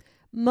nature.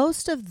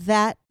 Most of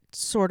that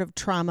sort of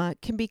trauma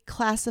can be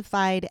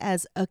classified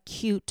as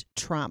acute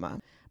trauma.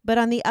 But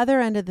on the other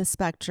end of the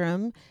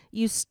spectrum,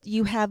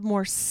 you have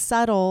more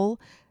subtle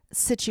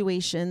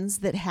situations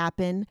that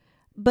happen,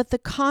 but the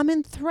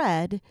common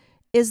thread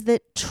is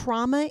that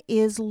trauma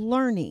is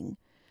learning.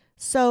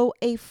 So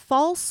a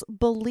false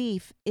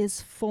belief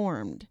is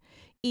formed.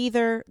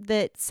 Either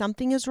that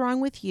something is wrong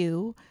with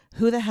you,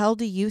 who the hell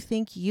do you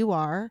think you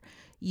are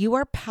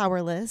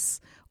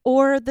powerless,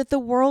 or that the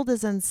world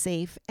is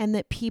unsafe and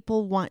that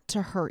people want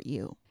to hurt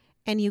you.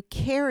 And you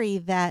carry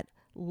that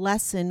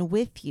lesson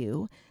with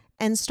you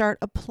and start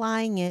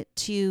applying it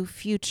to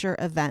future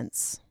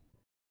events.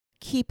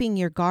 Keeping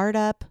your guard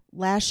up,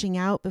 lashing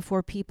out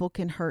before people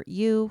can hurt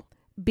you,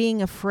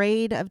 being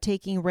afraid of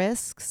taking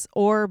risks,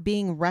 or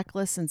being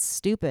reckless and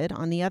stupid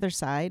on the other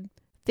side.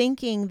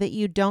 Thinking that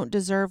you don't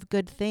deserve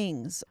good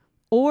things,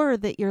 or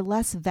that you're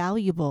less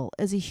valuable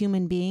as a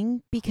human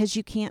being because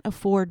you can't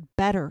afford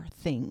better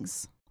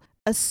things.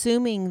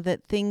 Assuming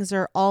that things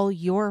are all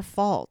your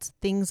fault,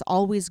 things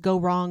always go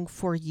wrong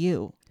for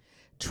you.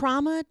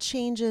 Trauma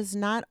changes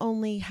not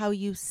only how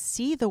you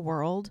see the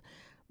world,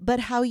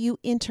 but how you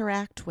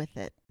interact with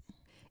it.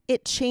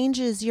 It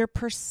changes your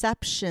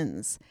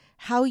perceptions,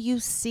 how you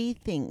see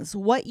things,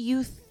 what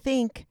you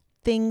think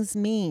things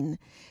mean.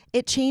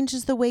 It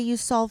changes the way you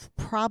solve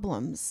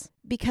problems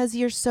because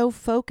you're so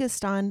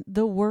focused on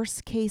the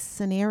worst case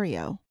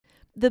scenario.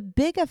 The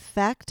big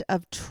effect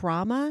of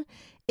trauma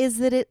is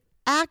that it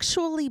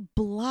actually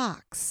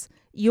blocks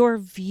your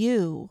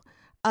view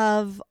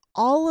of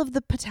all of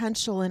the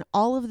potential and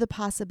all of the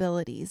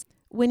possibilities.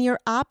 When you're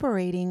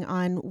operating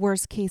on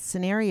worst case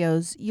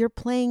scenarios, you're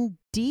playing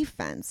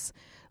defense,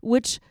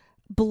 which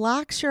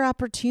blocks your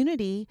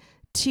opportunity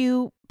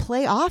to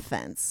play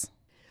offense.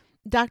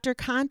 Dr.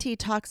 Conti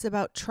talks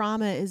about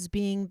trauma as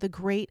being the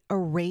great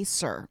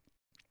eraser.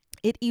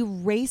 It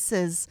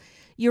erases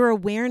your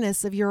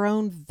awareness of your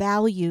own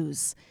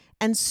values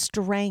and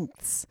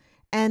strengths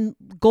and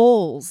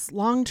goals,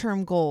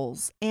 long-term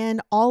goals,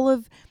 and all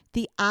of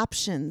the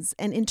options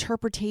and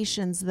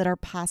interpretations that are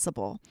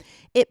possible.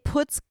 It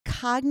puts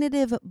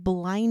cognitive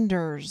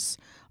blinders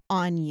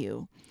on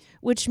you,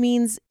 which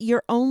means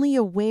you're only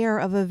aware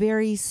of a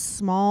very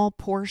small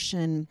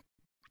portion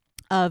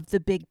of the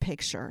big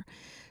picture.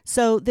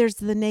 So there's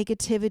the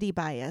negativity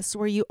bias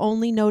where you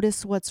only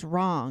notice what's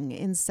wrong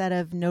instead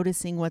of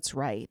noticing what's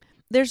right.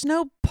 There's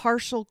no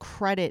partial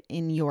credit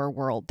in your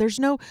world. There's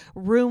no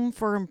room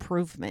for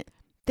improvement.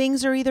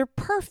 Things are either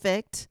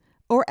perfect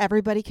or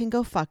everybody can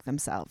go fuck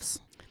themselves.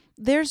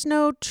 There's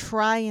no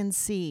try and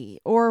see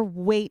or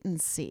wait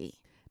and see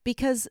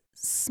because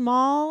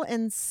small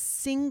and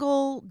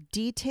single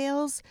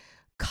details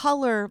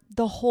color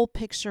the whole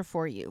picture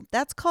for you.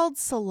 That's called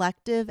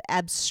selective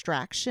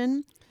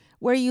abstraction,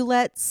 where you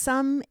let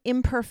some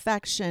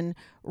imperfection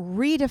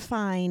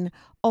redefine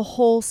a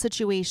whole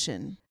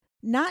situation,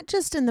 not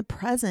just in the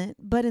present,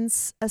 but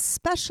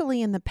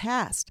especially in the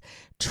past.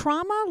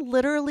 Trauma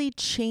literally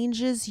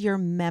changes your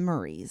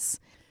memories.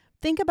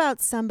 Think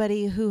about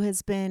somebody who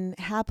has been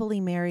happily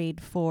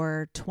married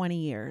for 20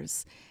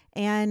 years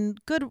and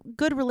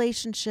good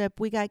relationship.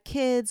 We got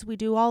kids, we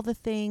do all the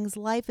things,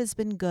 life has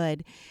been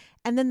good.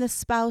 And then the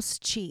spouse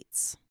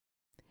cheats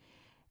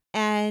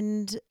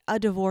and a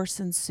divorce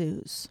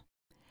ensues.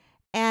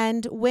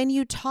 And when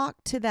you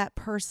talk to that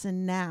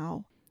person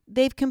now,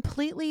 they've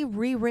completely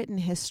rewritten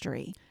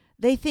history.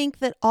 They think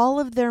that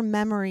all of their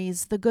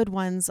memories, the good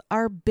ones,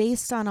 are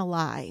based on a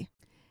lie.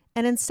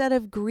 And instead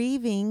of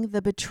grieving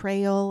the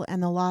betrayal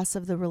and the loss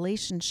of the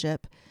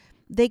relationship,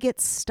 they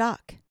get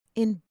stuck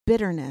in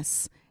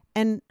bitterness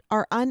and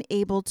are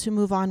unable to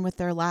move on with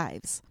their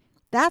lives.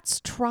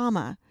 That's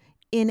trauma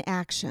in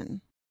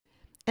action.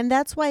 And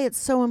that's why it's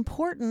so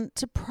important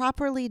to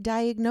properly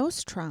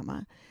diagnose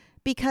trauma,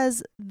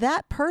 because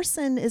that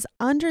person is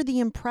under the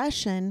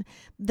impression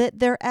that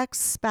their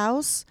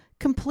ex-spouse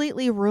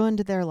completely ruined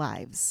their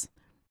lives.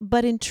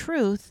 But in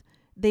truth,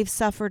 they've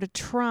suffered a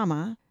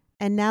trauma,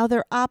 and now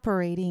they're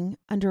operating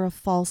under a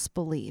false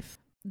belief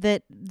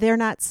that they're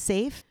not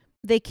safe,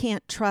 they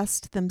can't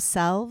trust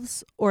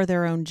themselves or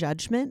their own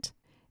judgment,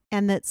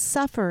 and that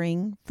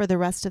suffering for the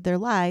rest of their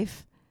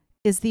life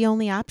is the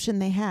only option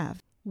they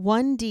have.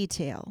 One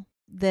detail,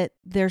 that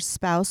their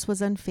spouse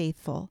was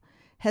unfaithful,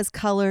 has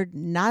colored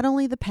not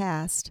only the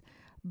past,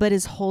 but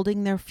is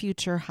holding their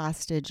future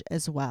hostage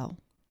as well.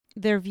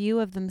 Their view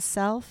of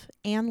themselves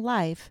and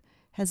life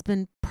has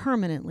been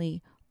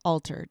permanently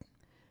altered.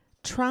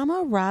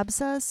 Trauma robs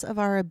us of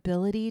our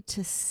ability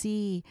to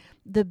see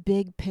the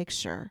big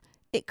picture.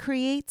 It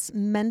creates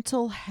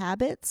mental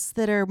habits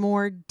that are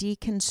more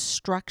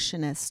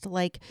deconstructionist,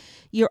 like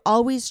you're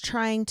always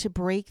trying to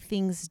break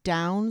things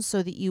down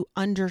so that you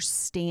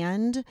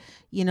understand,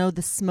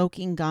 the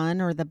smoking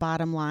gun or the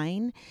bottom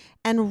line,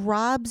 and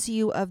robs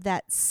you of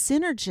that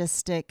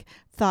synergistic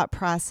thought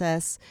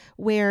process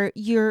where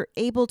you're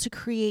able to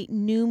create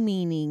new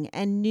meaning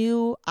and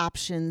new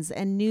options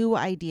and new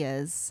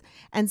ideas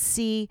and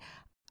see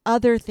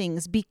other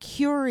things, be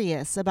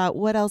curious about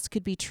what else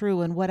could be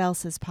true and what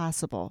else is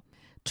possible.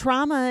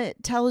 Trauma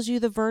tells you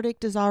the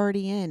verdict is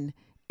already in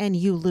and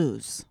you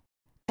lose.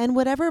 And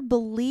whatever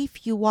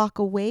belief you walk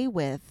away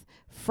with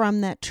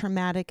from that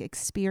traumatic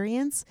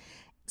experience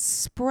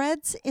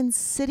spreads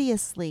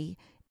insidiously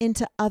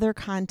into other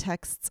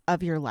contexts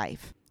of your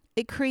life.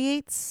 It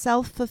creates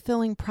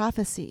self-fulfilling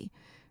prophecy,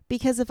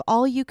 because if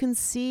all you can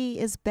see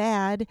is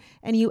bad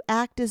and you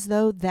act as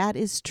though that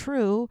is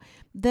true,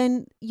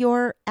 then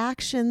your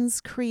actions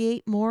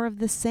create more of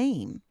the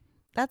same.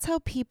 That's how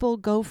people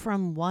go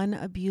from one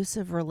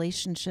abusive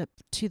relationship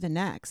to the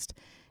next.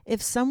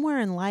 If somewhere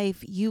in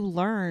life you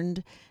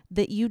learned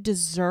that you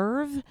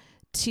deserve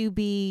to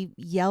be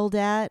yelled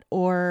at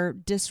or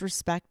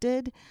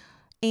disrespected,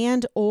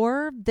 and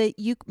or that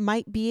you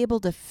might be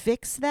able to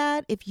fix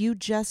that if you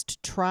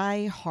just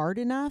try hard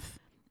enough,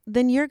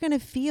 then you're going to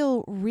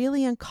feel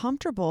really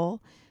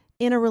uncomfortable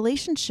in a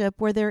relationship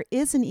where there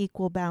is an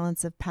equal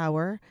balance of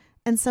power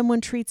and someone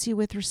treats you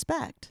with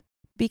respect.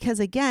 Because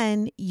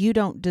again, you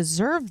don't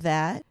deserve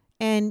that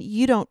and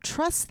you don't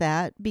trust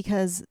that,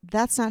 because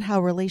that's not how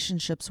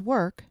relationships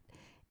work.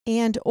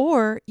 And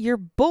or you're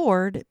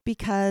bored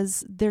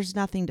because there's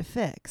nothing to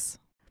fix.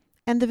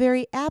 And the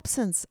very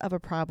absence of a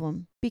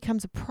problem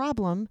becomes a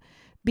problem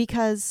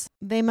because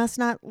they must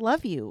not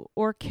love you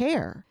or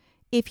care.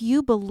 If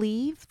you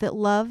believe that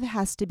love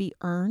has to be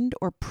earned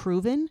or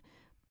proven,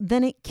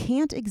 then it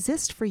can't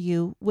exist for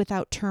you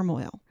without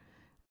turmoil.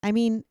 I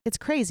mean, it's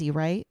crazy,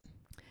 right?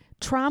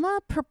 Trauma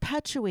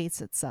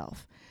perpetuates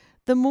itself.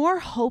 The more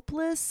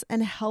hopeless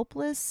and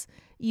helpless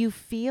you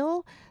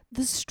feel,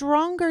 the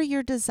stronger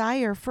your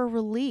desire for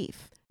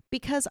relief,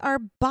 because our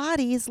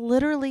bodies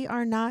literally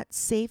are not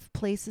safe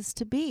places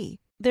to be.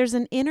 There's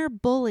an inner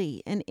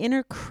bully, an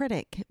inner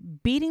critic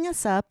beating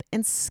us up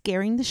and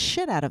scaring the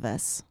shit out of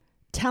us,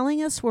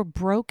 telling us we're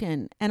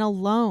broken and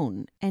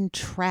alone and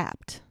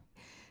trapped.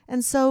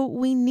 And so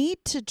we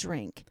need to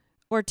drink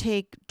or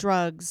take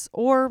drugs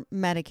or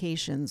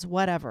medications,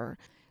 whatever.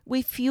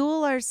 We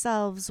fuel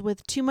ourselves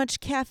with too much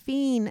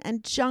caffeine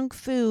and junk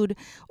food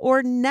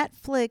or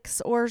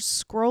Netflix or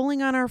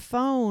scrolling on our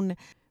phone.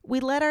 We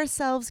let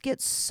ourselves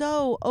get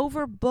so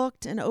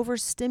overbooked and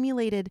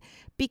overstimulated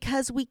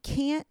because we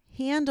can't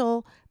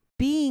handle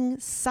being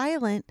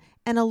silent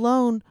and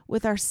alone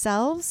with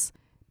ourselves,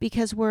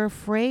 because we're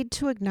afraid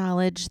to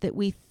acknowledge that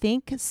we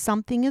think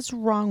something is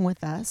wrong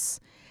with us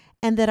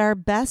and that our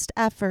best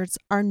efforts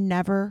are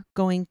never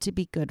going to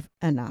be good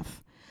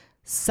enough.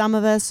 Some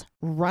of us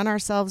run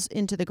ourselves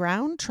into the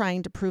ground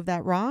trying to prove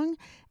that wrong,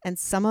 and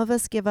some of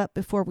us give up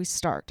before we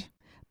start.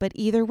 But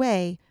either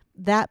way,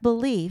 that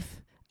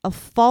belief, a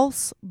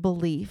false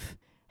belief,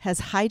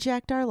 has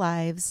hijacked our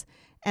lives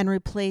and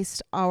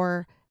replaced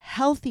our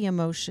healthy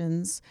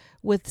emotions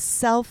with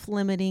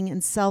self-limiting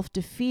and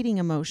self-defeating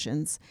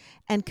emotions,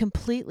 and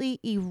completely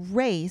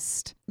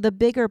erased the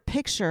bigger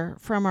picture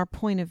from our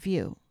point of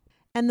view.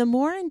 And the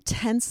more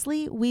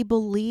intensely we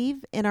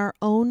believe in our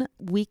own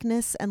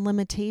weakness and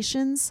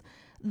limitations,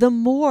 the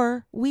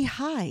more we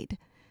hide.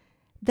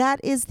 That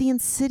is the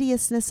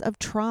insidiousness of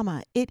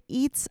trauma. It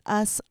eats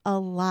us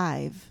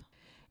alive.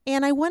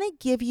 And I want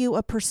to give you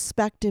a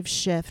perspective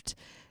shift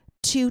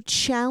to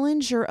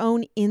challenge your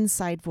own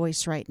inside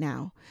voice right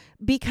now,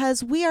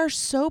 because we are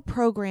so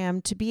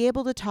programmed to be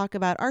able to talk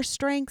about our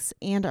strengths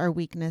and our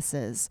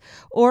weaknesses,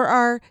 or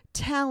our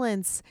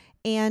talents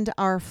and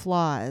our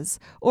flaws,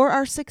 or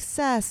our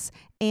success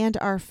and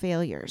our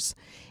failures.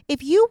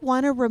 If you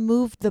want to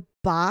remove the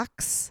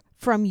box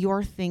from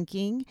your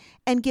thinking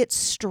and get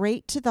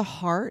straight to the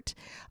heart,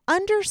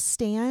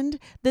 understand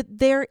that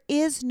there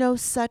is no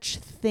such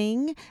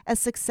thing as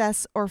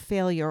success or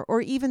failure,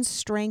 or even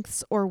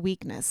strengths or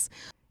weakness.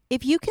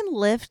 If you can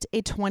lift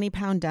a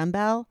 20-pound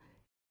dumbbell,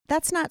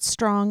 that's not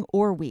strong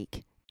or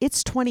weak.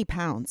 It's 20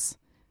 pounds.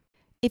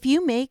 If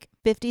you make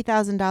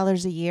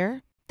 $50,000 a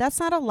year, that's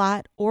not a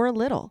lot or a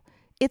little.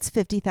 It's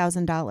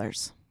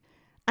 $50,000.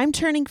 I'm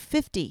turning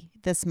 50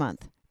 this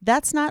month.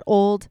 That's not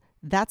old.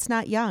 That's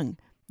not young.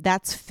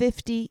 That's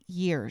 50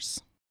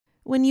 years.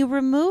 When you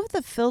remove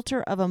the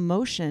filter of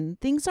emotion,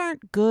 things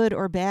aren't good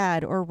or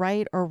bad, or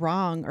right or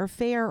wrong, or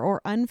fair or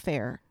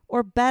unfair,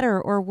 or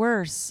better or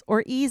worse,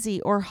 or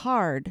easy or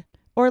hard,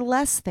 or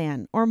less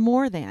than or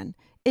more than.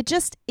 It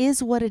just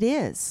is what it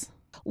is.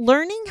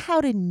 Learning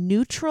how to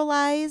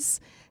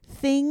neutralize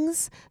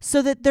things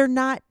so that they're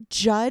not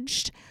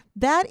judged,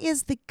 that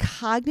is the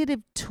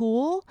cognitive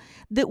tool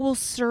that will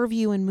serve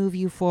you and move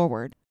you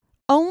forward.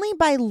 Only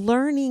by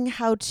learning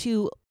how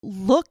to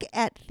look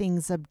at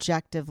things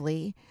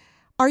objectively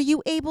are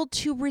you able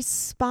to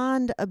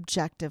respond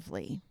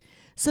objectively,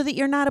 so that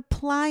you're not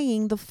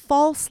applying the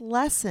false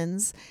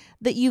lessons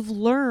that you've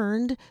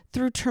learned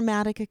through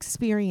traumatic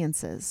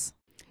experiences.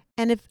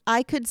 And if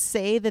I could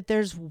say that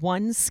there's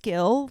one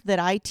skill that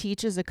I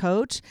teach as a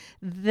coach,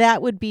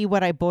 that would be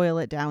what I boil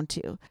it down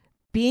to.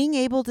 Being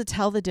able to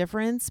tell the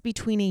difference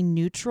between a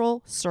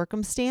neutral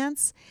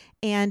circumstance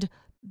and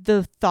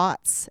the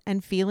thoughts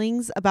and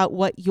feelings about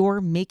what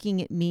you're making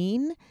it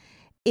mean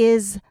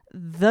is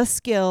the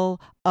skill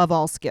of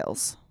all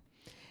skills.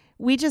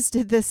 We just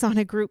did this on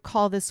a group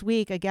call this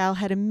week. A gal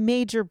had a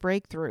major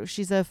breakthrough.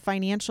 She's a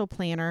financial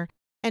planner,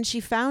 and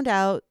she found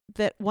out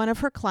that one of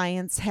her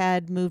clients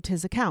had moved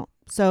his account.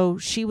 So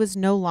she was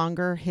no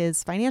longer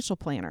his financial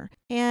planner,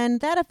 and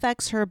that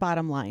affects her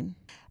bottom line.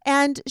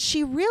 And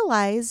she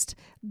realized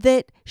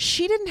that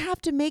she didn't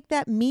have to make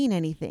that mean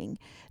anything,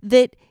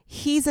 that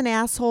he's an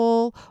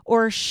asshole,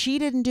 or she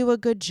didn't do a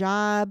good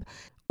job,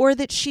 or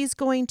that she's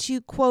going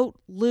to, quote,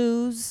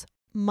 lose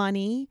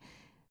money.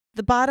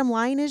 The bottom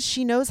line is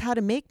she knows how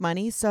to make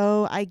money,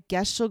 so I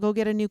guess she'll go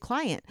get a new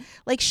client.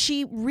 Like,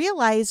 she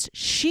realized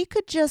she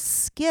could just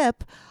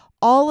skip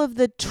all of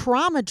the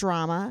trauma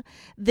drama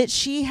that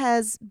she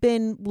has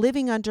been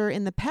living under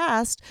in the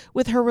past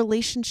with her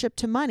relationship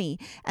to money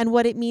and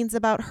what it means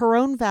about her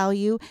own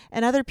value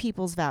and other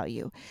people's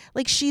value.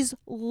 Like, she's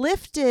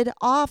lifted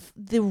off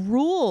the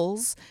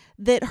rules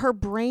that her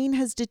brain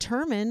has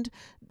determined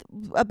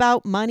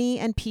about money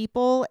and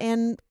people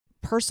and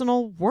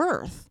personal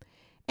worth.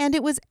 And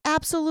it was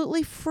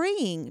absolutely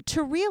freeing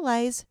to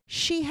realize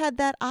she had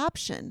that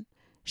option.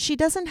 She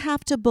doesn't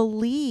have to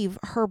believe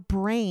her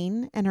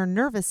brain and her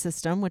nervous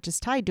system, which is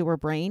tied to her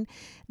brain,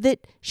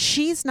 that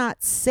she's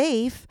not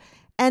safe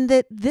and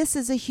that this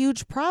is a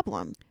huge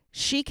problem.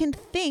 She can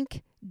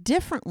think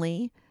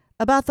differently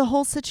about the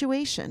whole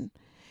situation.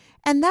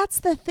 And that's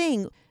the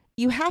thing.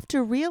 You have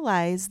to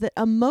realize that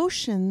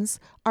emotions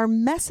are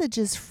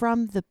messages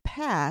from the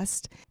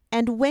past,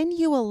 and when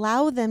you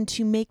allow them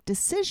to make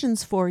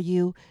decisions for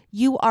you,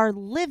 you are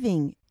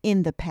living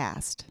in the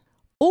past.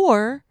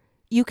 Or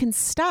you can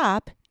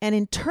stop and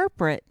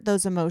interpret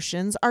those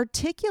emotions,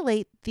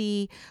 articulate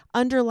the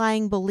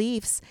underlying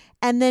beliefs,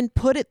 and then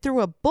put it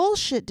through a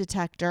bullshit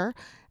detector.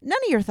 None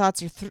of your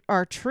thoughts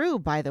are true,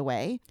 by the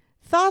way.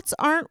 Thoughts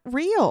aren't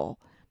real.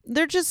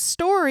 They're just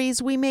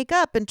stories we make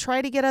up and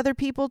try to get other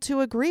people to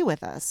agree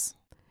with us.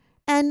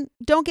 And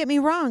don't get me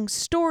wrong,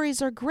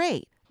 stories are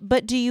great.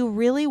 But do you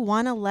really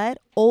want to let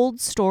old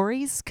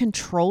stories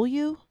control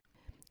you?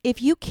 If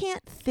you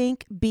can't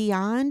think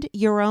beyond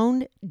your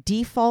own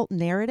default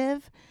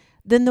narrative,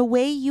 then the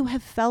way you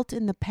have felt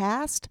in the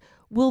past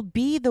will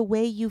be the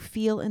way you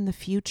feel in the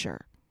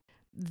future.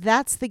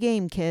 That's the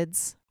game,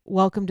 kids.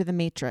 Welcome to the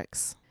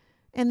Matrix.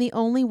 And the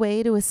only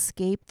way to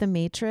escape the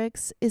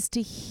Matrix is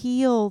to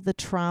heal the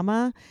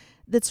trauma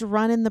that's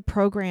run in the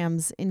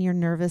programs in your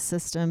nervous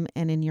system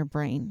and in your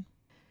brain.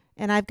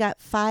 And I've got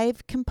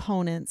 5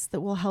 components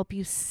that will help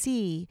you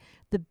see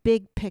the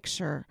big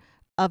picture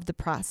of the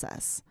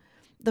process.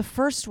 The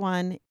first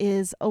one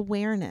is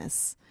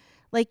awareness.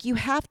 Like, you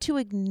have to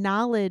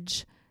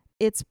acknowledge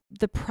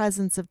the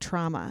presence of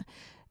trauma.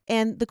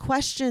 And the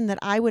question that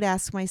I would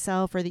ask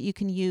myself, or that you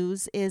can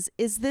use, is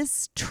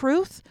this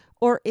truth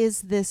or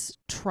is this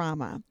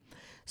trauma?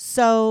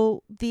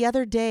 So the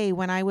other day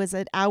when I was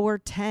at hour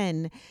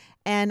 10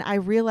 and I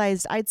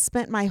realized I'd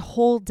spent my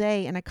whole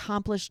day and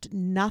accomplished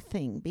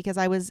nothing because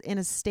I was in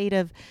a state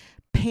of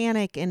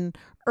panic and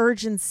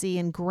urgency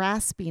and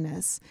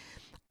graspiness,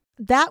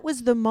 that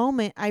was the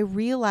moment I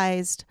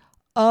realized,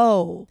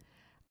 oh,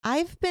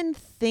 I've been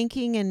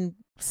thinking and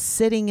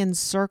sitting in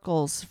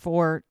circles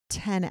for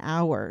 10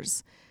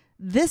 hours.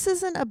 This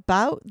isn't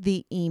about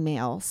the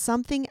email.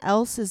 Something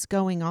else is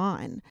going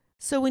on.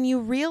 So when you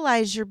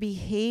realize your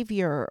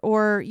behavior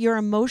or your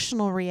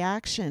emotional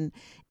reaction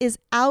is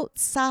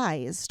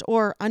outsized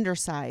or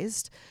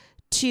undersized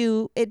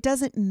it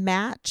doesn't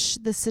match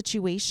the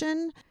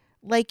situation,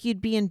 like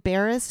you'd be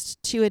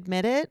embarrassed to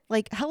admit it,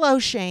 like, hello,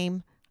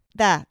 shame.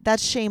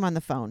 That's shame on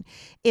the phone.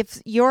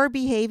 If you're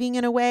behaving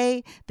in a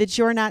way that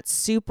you're not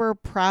super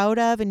proud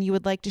of and you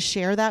would like to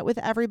share that with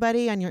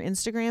everybody on your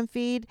Instagram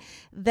feed,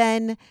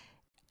 then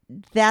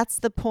that's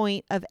the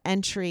point of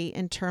entry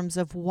in terms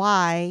of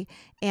why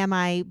am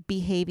I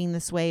behaving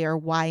this way or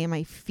why am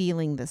I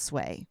feeling this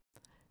way?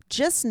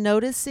 Just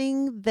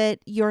noticing that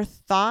your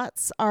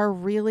thoughts are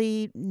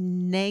really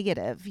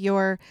negative.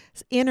 Your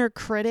inner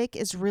critic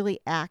is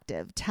really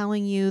active,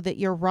 telling you that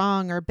you're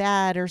wrong or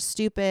bad or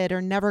stupid or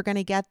never going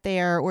to get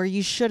there or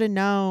you should have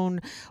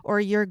known or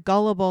you're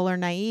gullible or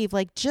naive.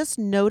 Like just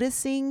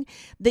noticing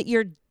that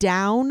you're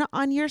down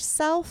on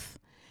yourself,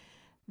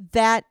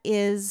 that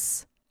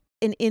is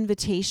an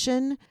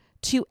invitation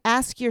to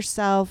ask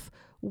yourself,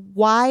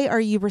 why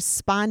are you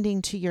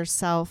responding to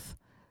yourself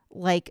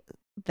like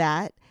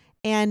that?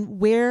 And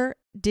where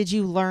did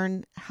you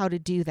learn how to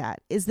do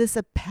that? Is this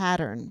a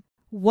pattern?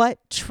 What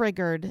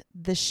triggered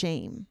the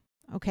shame?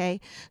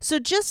 Okay. So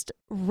just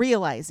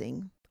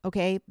realizing,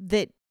 okay,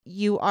 that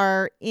you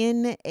are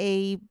in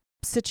a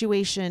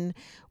situation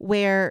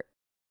where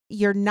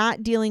you're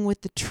not dealing with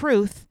the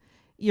truth,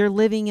 you're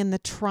living in the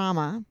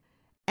trauma,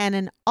 and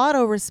an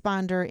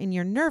autoresponder in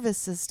your nervous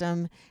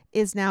system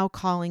is now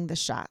calling the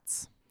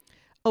shots.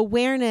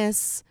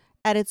 Awareness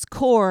at its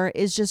core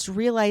is just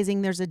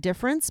realizing there's a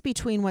difference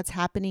between what's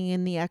happening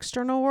in the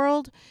external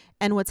world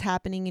and what's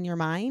happening in your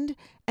mind,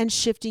 and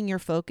shifting your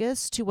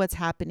focus to what's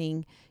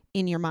happening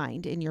in your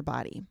mind, in your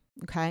body.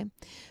 Okay.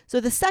 So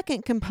the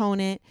second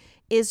component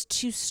is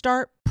to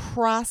start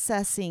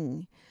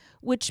processing,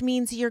 which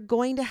means you're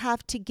going to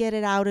have to get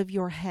it out of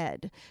your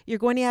head. You're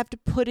going to have to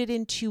put it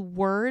into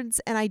words.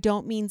 And I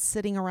don't mean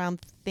sitting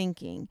around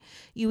thinking.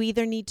 You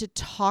either need to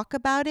talk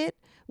about it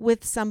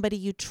with somebody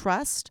you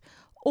trust,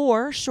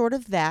 or short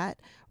of that,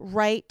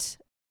 write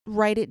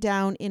it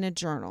down in a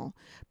journal.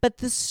 But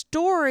the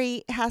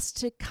story has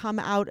to come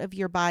out of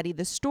your body.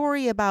 The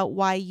story about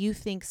why you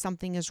think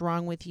something is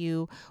wrong with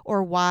you,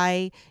 or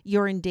why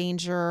you're in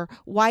danger,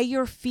 why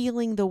you're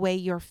feeling the way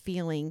you're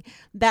feeling,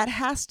 that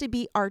has to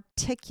be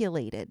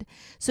articulated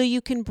so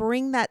you can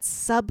bring that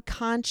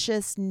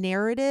subconscious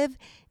narrative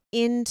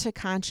into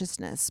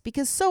consciousness.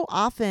 Because so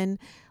often,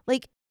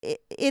 like,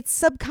 it's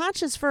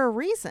subconscious for a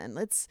reason.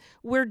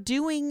 We're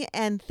doing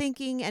and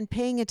thinking and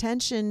paying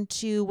attention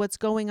to what's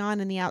going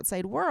on in the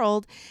outside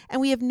world, and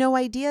we have no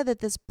idea that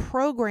this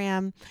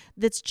program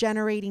that's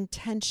generating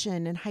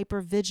tension and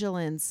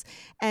hypervigilance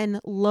and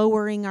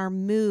lowering our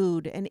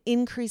mood and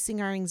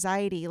increasing our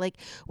anxiety, like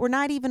we're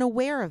not even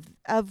aware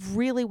of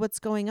really what's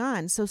going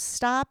on. So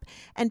stop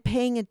and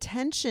paying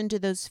attention to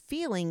those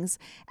feelings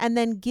and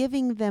then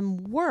giving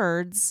them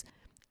words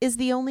is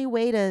the only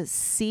way to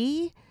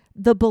see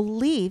the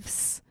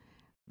beliefs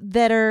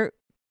that are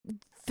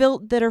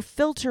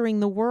filtering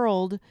the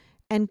world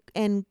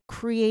and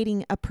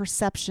creating a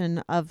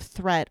perception of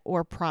threat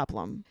or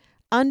problem.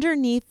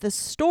 Underneath the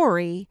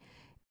story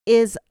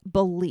is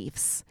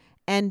beliefs,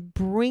 and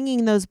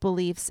bringing those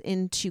beliefs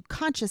into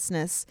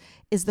consciousness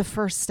is the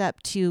first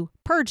step to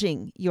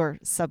purging your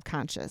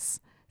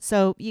subconscious.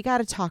 So you got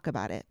to talk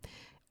about it,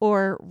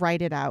 or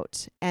write it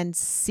out and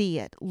see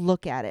it,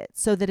 look at it,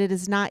 so that it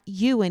is not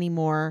you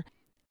anymore.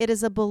 It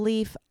is a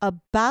belief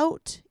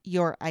about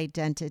your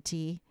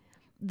identity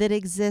that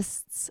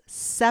exists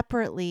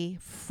separately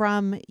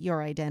from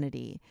your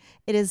identity.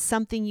 It is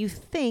something you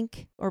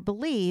think or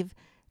believe,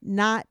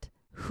 not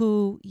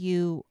who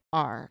you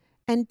are.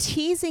 And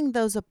teasing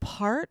those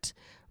apart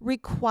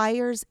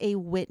requires a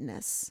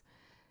witness.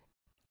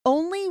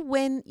 Only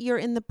when you're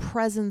in the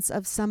presence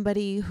of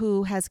somebody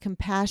who has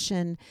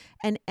compassion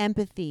and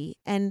empathy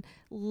and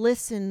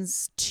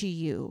listens to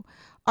you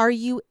are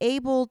you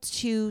able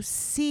to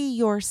see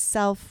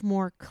yourself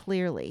more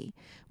clearly.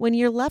 When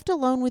you're left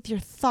alone with your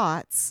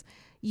thoughts,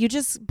 you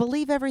just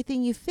believe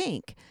everything you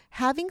think.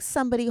 Having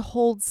somebody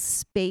hold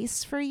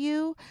space for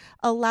you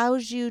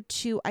allows you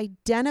to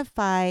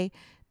identify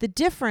the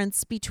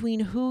difference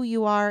between who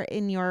you are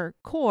in your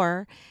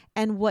core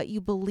and what you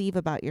believe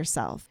about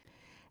yourself.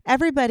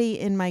 Everybody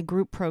in my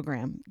group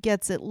program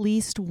gets at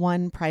least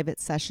one private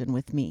session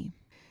with me.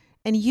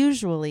 And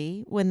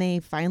usually, when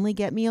they finally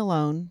get me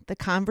alone, the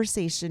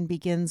conversation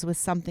begins with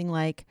something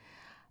like,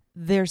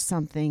 there's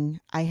something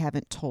I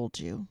haven't told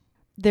you.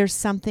 There's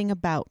something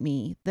about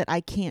me that I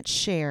can't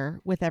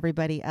share with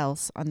everybody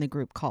else on the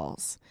group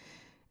calls.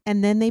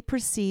 And then they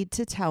proceed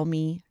to tell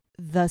me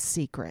the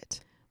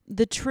secret,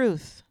 the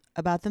truth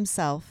about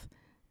themselves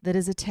that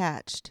is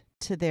attached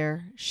to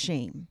their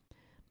shame,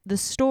 the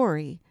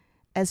story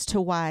as to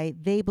why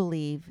they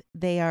believe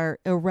they are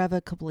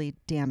irrevocably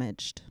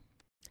damaged.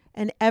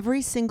 And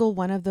every single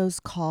one of those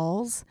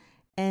calls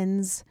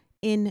ends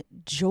in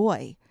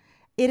joy.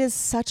 It is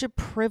such a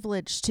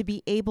privilege to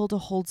be able to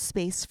hold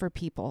space for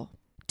people,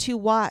 to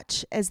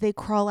watch as they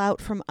crawl out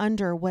from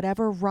under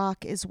whatever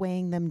rock is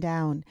weighing them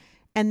down,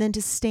 and then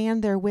to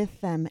stand there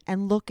with them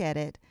and look at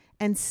it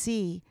and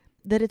see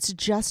that it's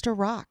just a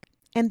rock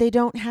and they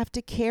don't have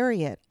to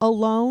carry it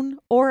alone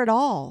or at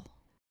all.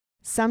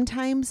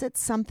 Sometimes it's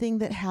something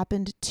that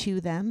happened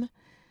to them,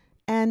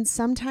 and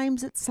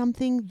sometimes it's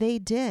something they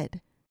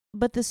did.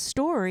 But the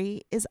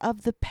story is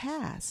of the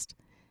past,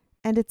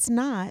 and it's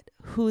not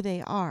who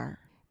they are.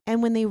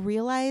 And when they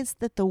realize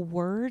that the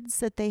words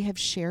that they have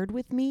shared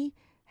with me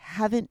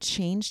haven't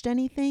changed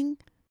anything,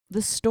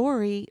 the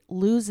story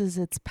loses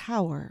its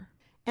power.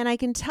 And I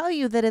can tell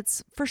you that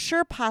it's for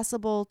sure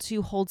possible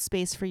to hold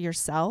space for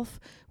yourself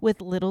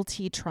with little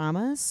t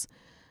traumas.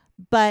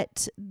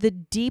 But the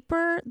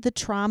deeper the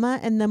trauma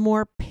and the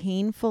more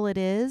painful it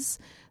is,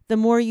 the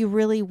more you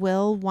really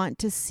will want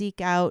to seek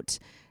out,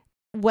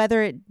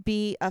 whether it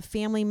be a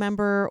family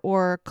member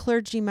or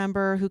clergy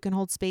member who can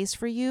hold space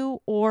for you,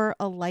 or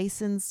a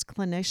licensed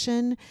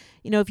clinician.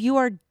 If you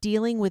are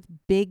dealing with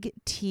big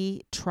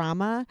T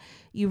trauma,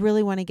 you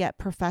really want to get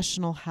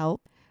professional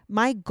help.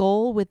 My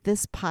goal with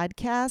this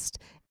podcast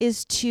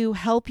is to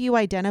help you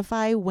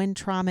identify when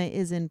trauma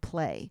is in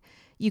play.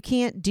 You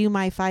can't do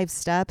my 5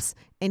 steps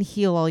and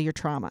heal all your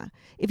trauma.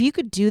 If you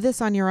could do this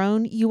on your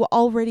own, you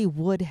already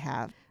would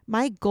have.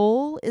 My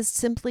goal is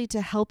simply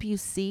to help you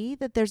see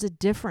that there's a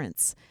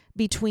difference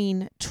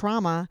between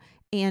trauma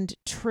and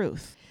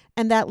truth.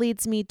 And that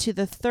leads me to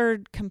the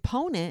third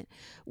component,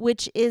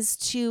 which is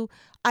to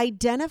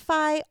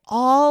identify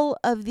all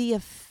of the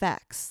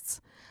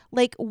effects.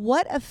 Like,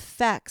 what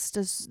effects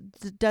does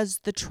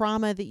the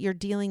trauma that you're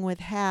dealing with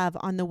have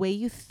on the way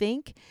you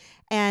think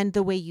and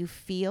the way you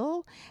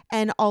feel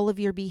and all of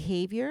your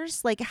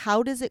behaviors? Like,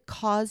 how does it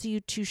cause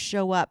you to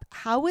show up?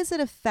 How is it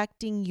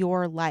affecting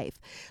your life?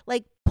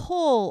 Like,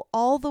 pull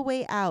all the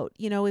way out.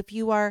 If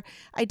you are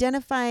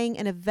identifying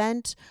an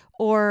event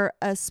or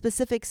a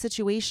specific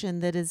situation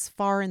that is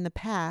far in the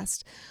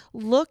past,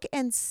 look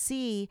and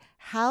see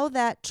how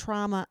that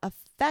trauma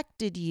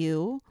affected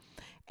you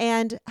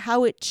and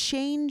how it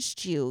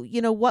changed you.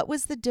 What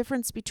was the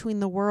difference between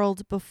the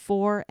world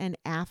before and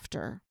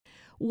after?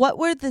 What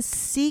were the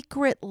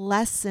secret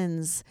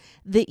lessons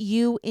that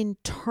you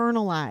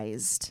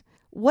internalized?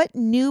 What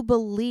new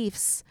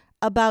beliefs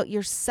about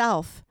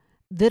yourself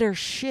that are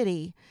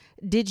shitty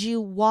did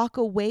you walk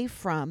away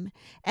from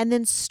and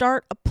then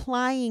start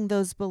applying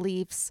those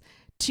beliefs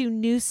to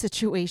new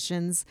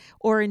situations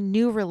or in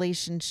new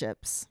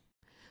relationships?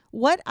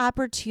 What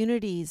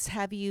opportunities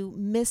have you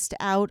missed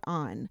out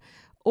on,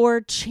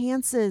 or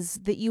chances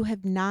that you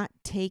have not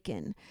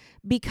taken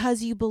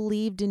because you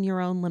believed in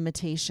your own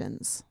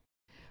limitations?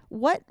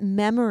 What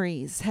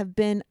memories have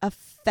been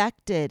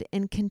affected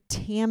and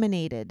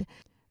contaminated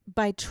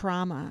by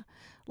trauma?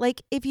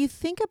 Like, if you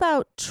think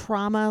about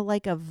trauma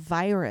like a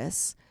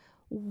virus,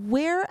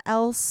 where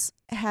else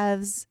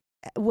has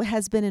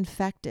been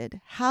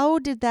infected? How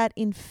did that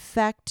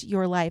infect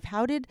your life?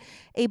 How did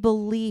a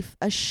belief,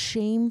 a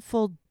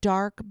shameful,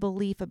 dark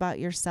belief about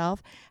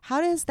yourself,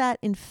 how has that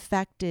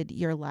infected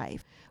your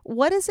life?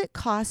 What does it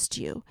cost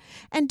you?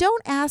 And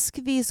don't ask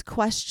these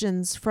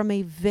questions from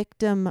a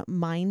victim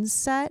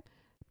mindset.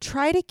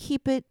 Try to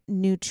keep it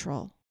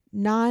neutral,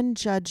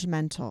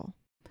 non-judgmental.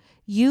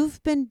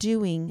 You've been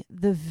doing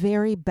the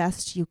very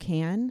best you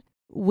can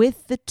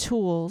with the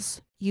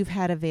tools you've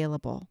had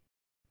available.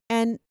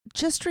 And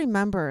just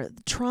remember,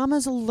 trauma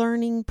is a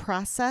learning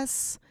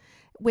process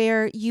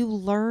where you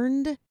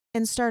learned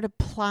and start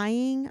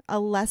applying a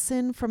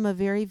lesson from a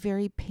very,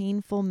 very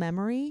painful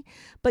memory,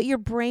 but your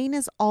brain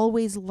is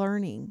always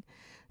learning.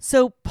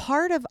 So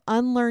part of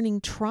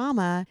unlearning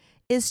trauma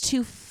is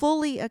to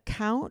fully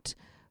account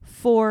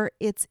for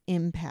its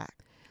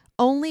impact.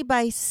 Only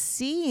by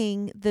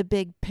seeing the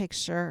big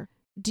picture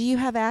do you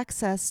have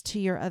access to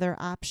your other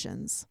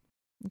options.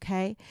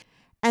 Okay?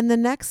 And the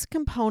next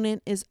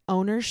component is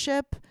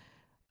ownership,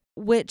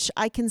 which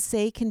I can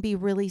say can be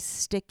really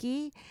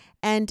sticky,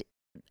 and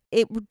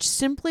it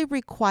simply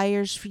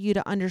requires for you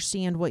to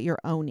understand what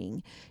you're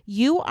owning.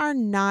 You are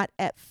not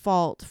at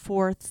fault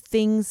for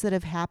things that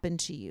have happened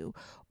to you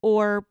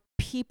or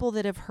people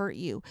that have hurt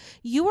you.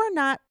 You are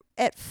not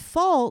at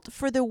fault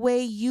for the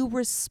way you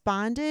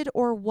responded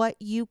or what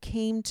you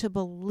came to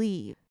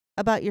believe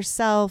about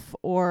yourself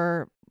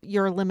or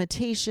your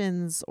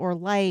limitations or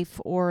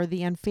life or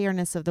the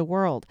unfairness of the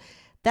world.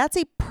 That's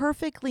a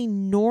perfectly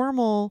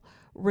normal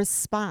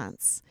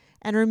response.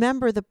 And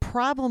remember, the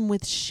problem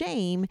with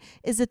shame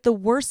is that the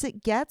worse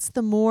it gets,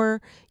 the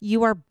more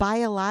you are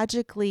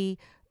biologically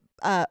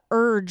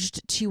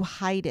urged to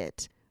hide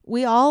it.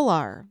 We all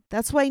are.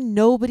 That's why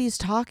nobody's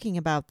talking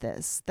about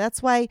this.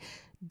 That's why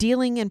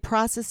dealing and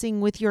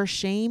processing with your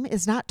shame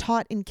is not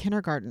taught in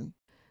kindergarten.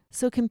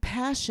 So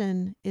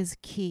compassion is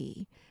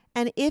key.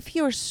 And if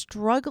you're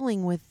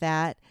struggling with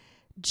that,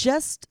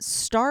 just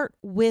start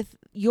with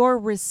your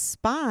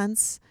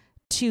response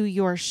to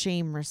your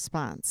shame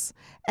response,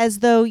 as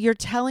though you're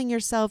telling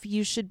yourself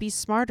you should be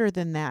smarter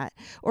than that,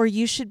 or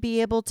you should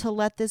be able to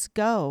let this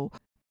go.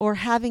 Or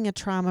having a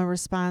trauma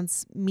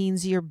response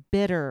means you're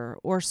bitter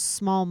or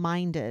small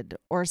minded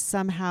or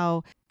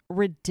somehow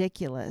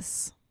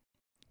ridiculous.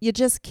 You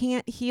just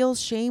can't heal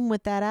shame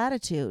with that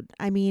attitude.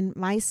 I mean,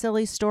 my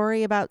silly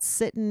story about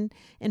sitting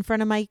in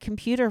front of my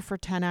computer for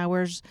 10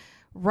 hours,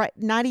 right,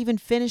 not even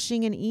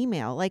finishing an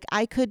email. Like,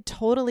 I could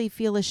totally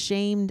feel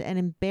ashamed and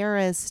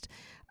embarrassed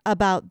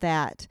about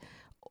that.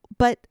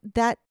 But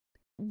that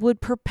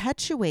would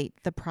perpetuate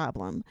the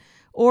problem.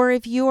 Or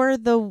if you're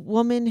the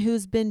woman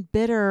who's been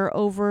bitter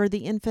over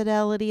the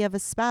infidelity of a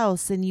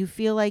spouse and you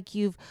feel like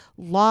you've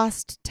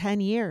lost 10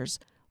 years,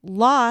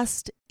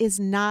 lost is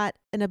not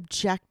an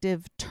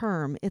objective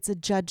term, it's a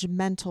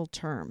judgmental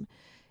term.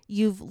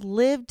 You've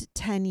lived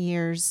 10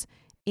 years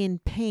in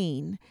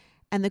pain,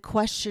 and the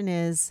question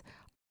is,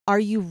 are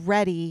you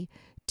ready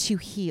to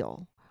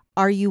heal?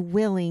 Are you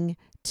willing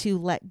to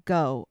let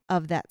go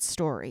of that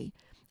story?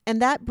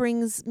 And that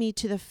brings me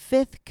to the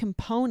fifth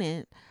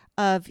component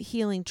of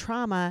healing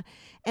trauma,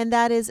 and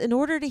that is, in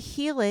order to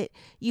heal it,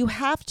 you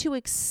have to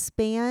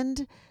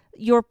expand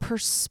your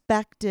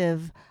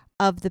perspective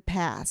of the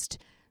past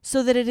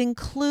so that it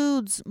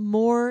includes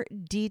more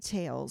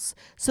details,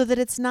 so that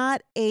it's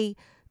not a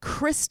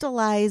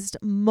crystallized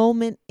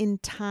moment in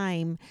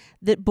time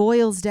that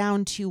boils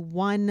down to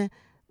one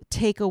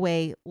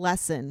takeaway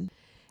lesson.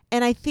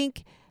 And I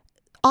think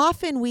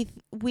often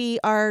we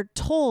are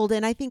told,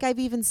 and I think I've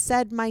even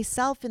said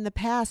myself in the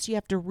past, you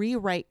have to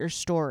rewrite your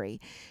story,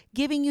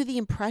 giving you the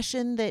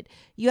impression that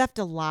you have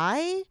to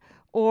lie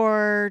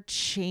or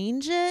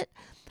change it.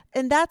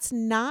 And that's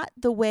not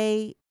the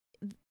way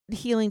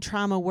healing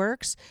trauma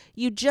works.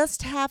 You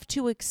just have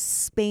to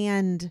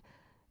expand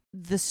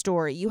the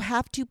story. You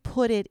have to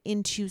put it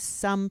into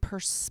some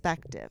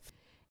perspective.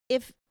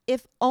 If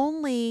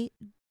only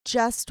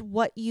just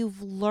what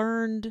you've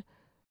learned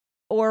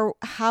or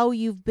how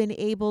you've been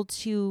able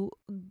to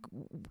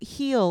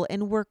heal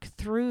and work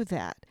through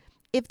that.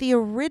 If the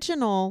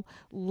original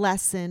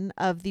lesson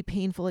of the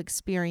painful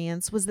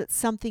experience was that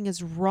something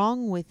is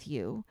wrong with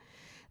you,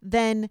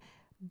 then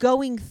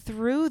going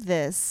through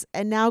this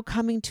and now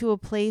coming to a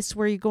place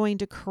where you're going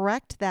to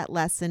correct that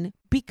lesson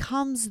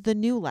becomes the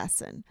new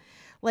lesson.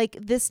 Like,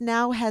 this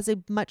now has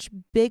a much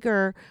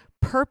bigger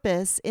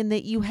purpose in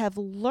that you have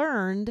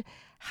learned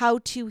how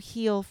to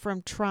heal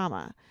from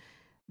trauma.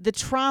 The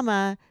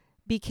trauma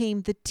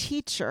became the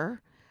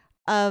teacher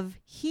of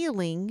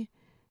healing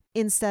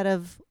instead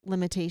of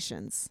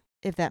limitations,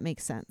 if that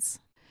makes sense.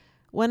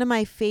 One of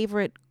my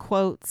favorite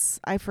quotes,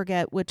 I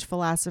forget which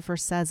philosopher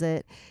says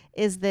it,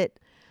 is that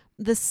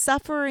the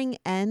suffering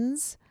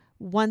ends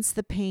once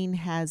the pain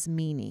has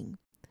meaning.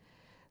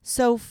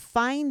 So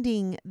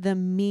finding the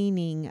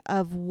meaning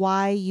of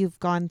why you've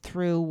gone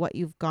through what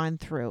you've gone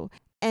through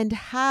and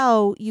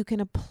how you can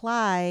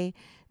apply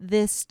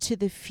this to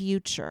the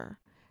future,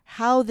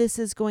 how this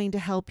is going to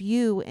help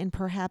you and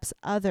perhaps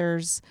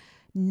others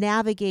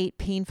navigate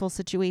painful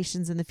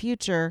situations in the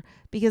future,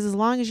 because as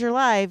long as you're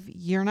alive,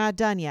 you're not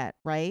done yet,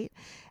 right?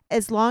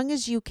 As long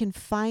as you can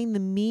find the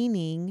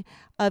meaning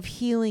of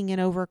healing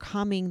and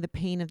overcoming the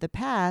pain of the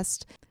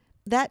past,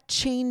 that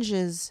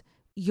changes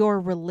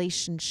your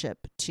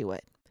relationship to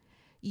it.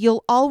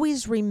 You'll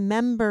always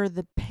remember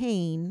the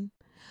pain,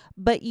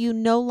 but you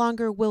no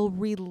longer will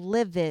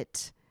relive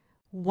it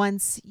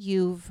once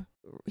you've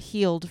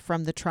healed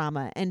from the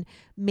trauma and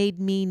made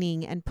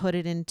meaning and put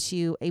it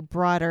into a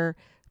broader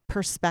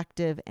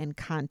perspective and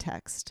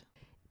context.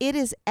 It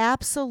is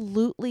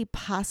absolutely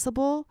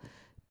possible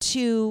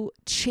to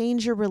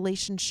change your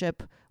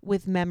relationship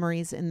with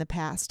memories in the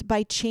past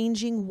by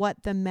changing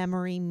what the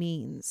memory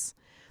means.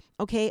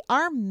 Okay,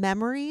 our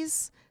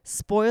memories,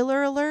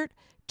 spoiler alert,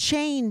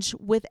 change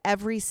with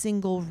every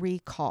single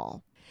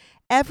recall.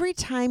 Every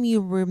time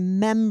you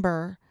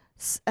remember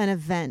an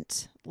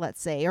event,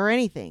 let's say, or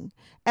anything,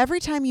 every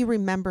time you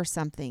remember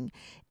something,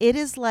 it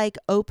is like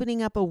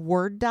opening up a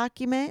Word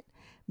document,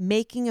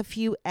 making a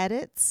few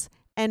edits,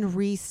 and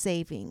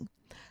resaving.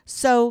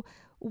 So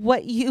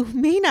what you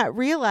may not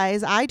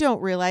realize, I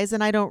don't realize,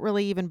 and I don't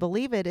really even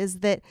believe it, is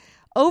that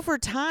over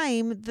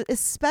time,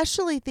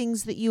 especially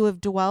things that you have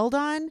dwelled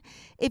on,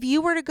 if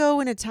you were to go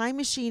in a time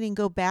machine and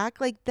go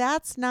back, like,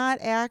 that's not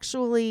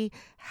actually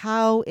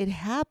how it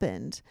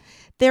happened.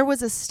 There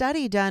was a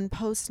study done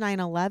post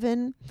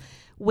 9/11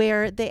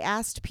 where they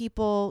asked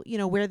people,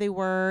 where they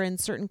were and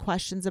certain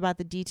questions about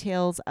the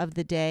details of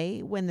the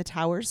day when the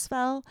towers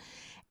fell,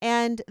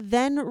 and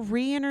then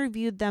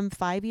re-interviewed them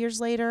 5 years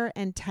later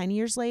and 10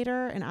 years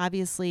later. And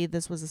obviously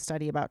this was a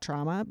study about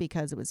trauma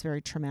because it was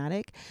very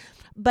traumatic.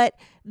 But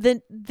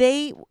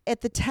they,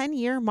 at the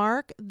 10-year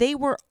mark, they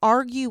were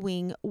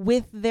arguing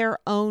with their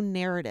own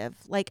narrative.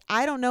 Like,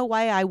 I don't know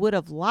why I would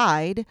have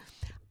lied.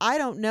 I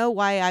don't know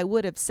why I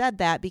would have said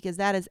that, because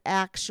that is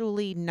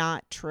actually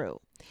not true.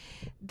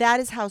 That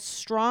is how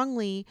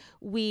strongly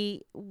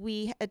we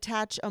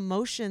attach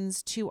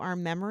emotions to our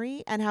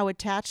memory and how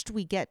attached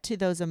we get to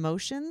those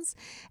emotions.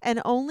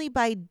 And only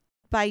by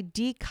by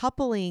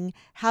decoupling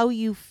how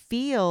you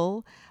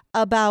feel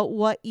about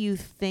what you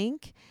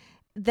think,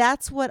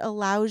 that's what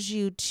allows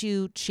you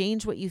to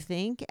change what you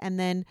think and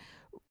then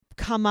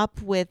come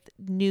up with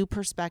new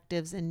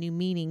perspectives and new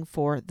meaning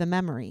for the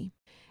memory.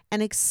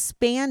 And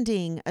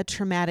expanding a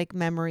traumatic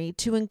memory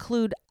to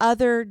include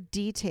other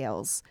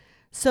details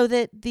so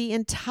that the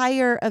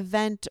entire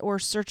event or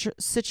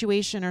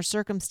situation or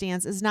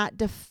circumstance is not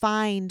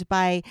defined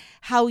by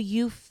how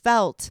you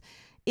felt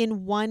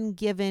in one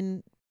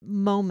given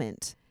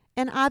moment.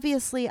 And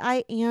obviously,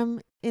 I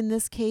am in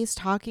this case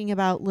talking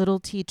about little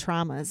t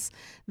traumas,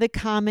 the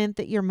comment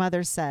that your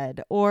mother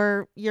said,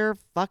 or your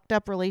fucked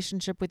up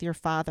relationship with your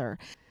father.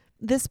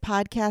 This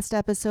podcast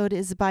episode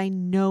is by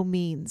no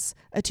means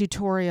a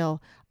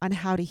tutorial on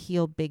how to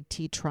heal big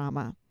T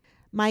trauma.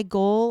 My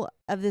goal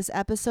of this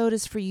episode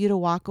is for you to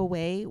walk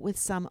away with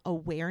some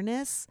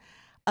awareness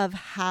of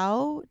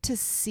how to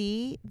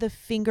see the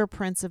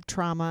fingerprints of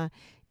trauma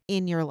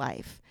in your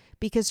life,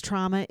 because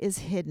trauma is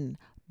hidden.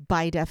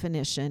 By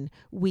definition,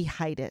 we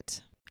hide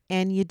it,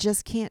 and you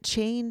just can't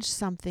change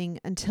something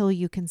until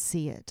you can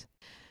see it.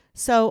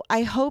 So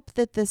I hope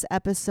that this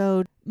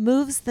episode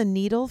moves the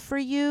needle for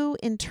you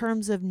in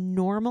terms of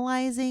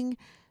normalizing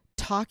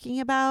talking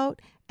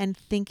about and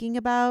thinking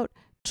about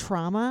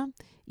trauma.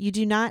 You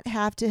do not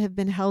have to have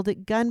been held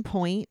at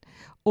gunpoint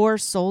or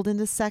sold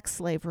into sex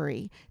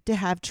slavery to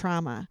have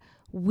trauma.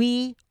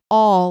 We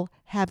all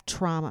have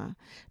trauma.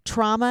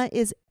 Trauma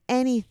is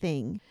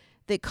anything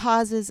that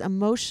causes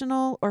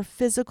emotional or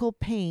physical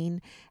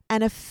pain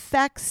and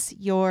affects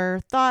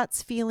your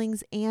thoughts,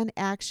 feelings, and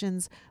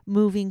actions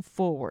moving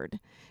forward.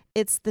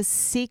 It's the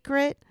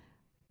secret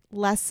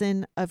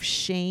lesson of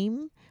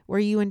shame where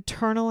you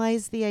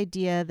internalize the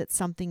idea that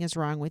something is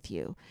wrong with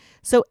you.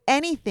 So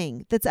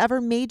anything that's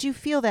ever made you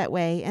feel that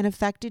way and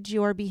affected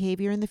your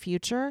behavior in the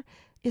future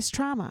is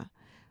trauma.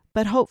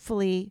 But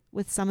hopefully,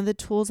 with some of the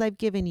tools I've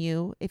given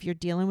you, if you're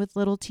dealing with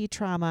little t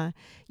trauma,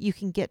 you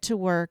can get to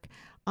work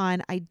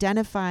on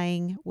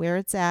identifying where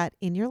it's at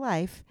in your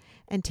life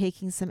and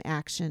taking some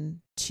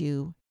action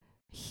to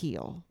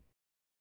heal.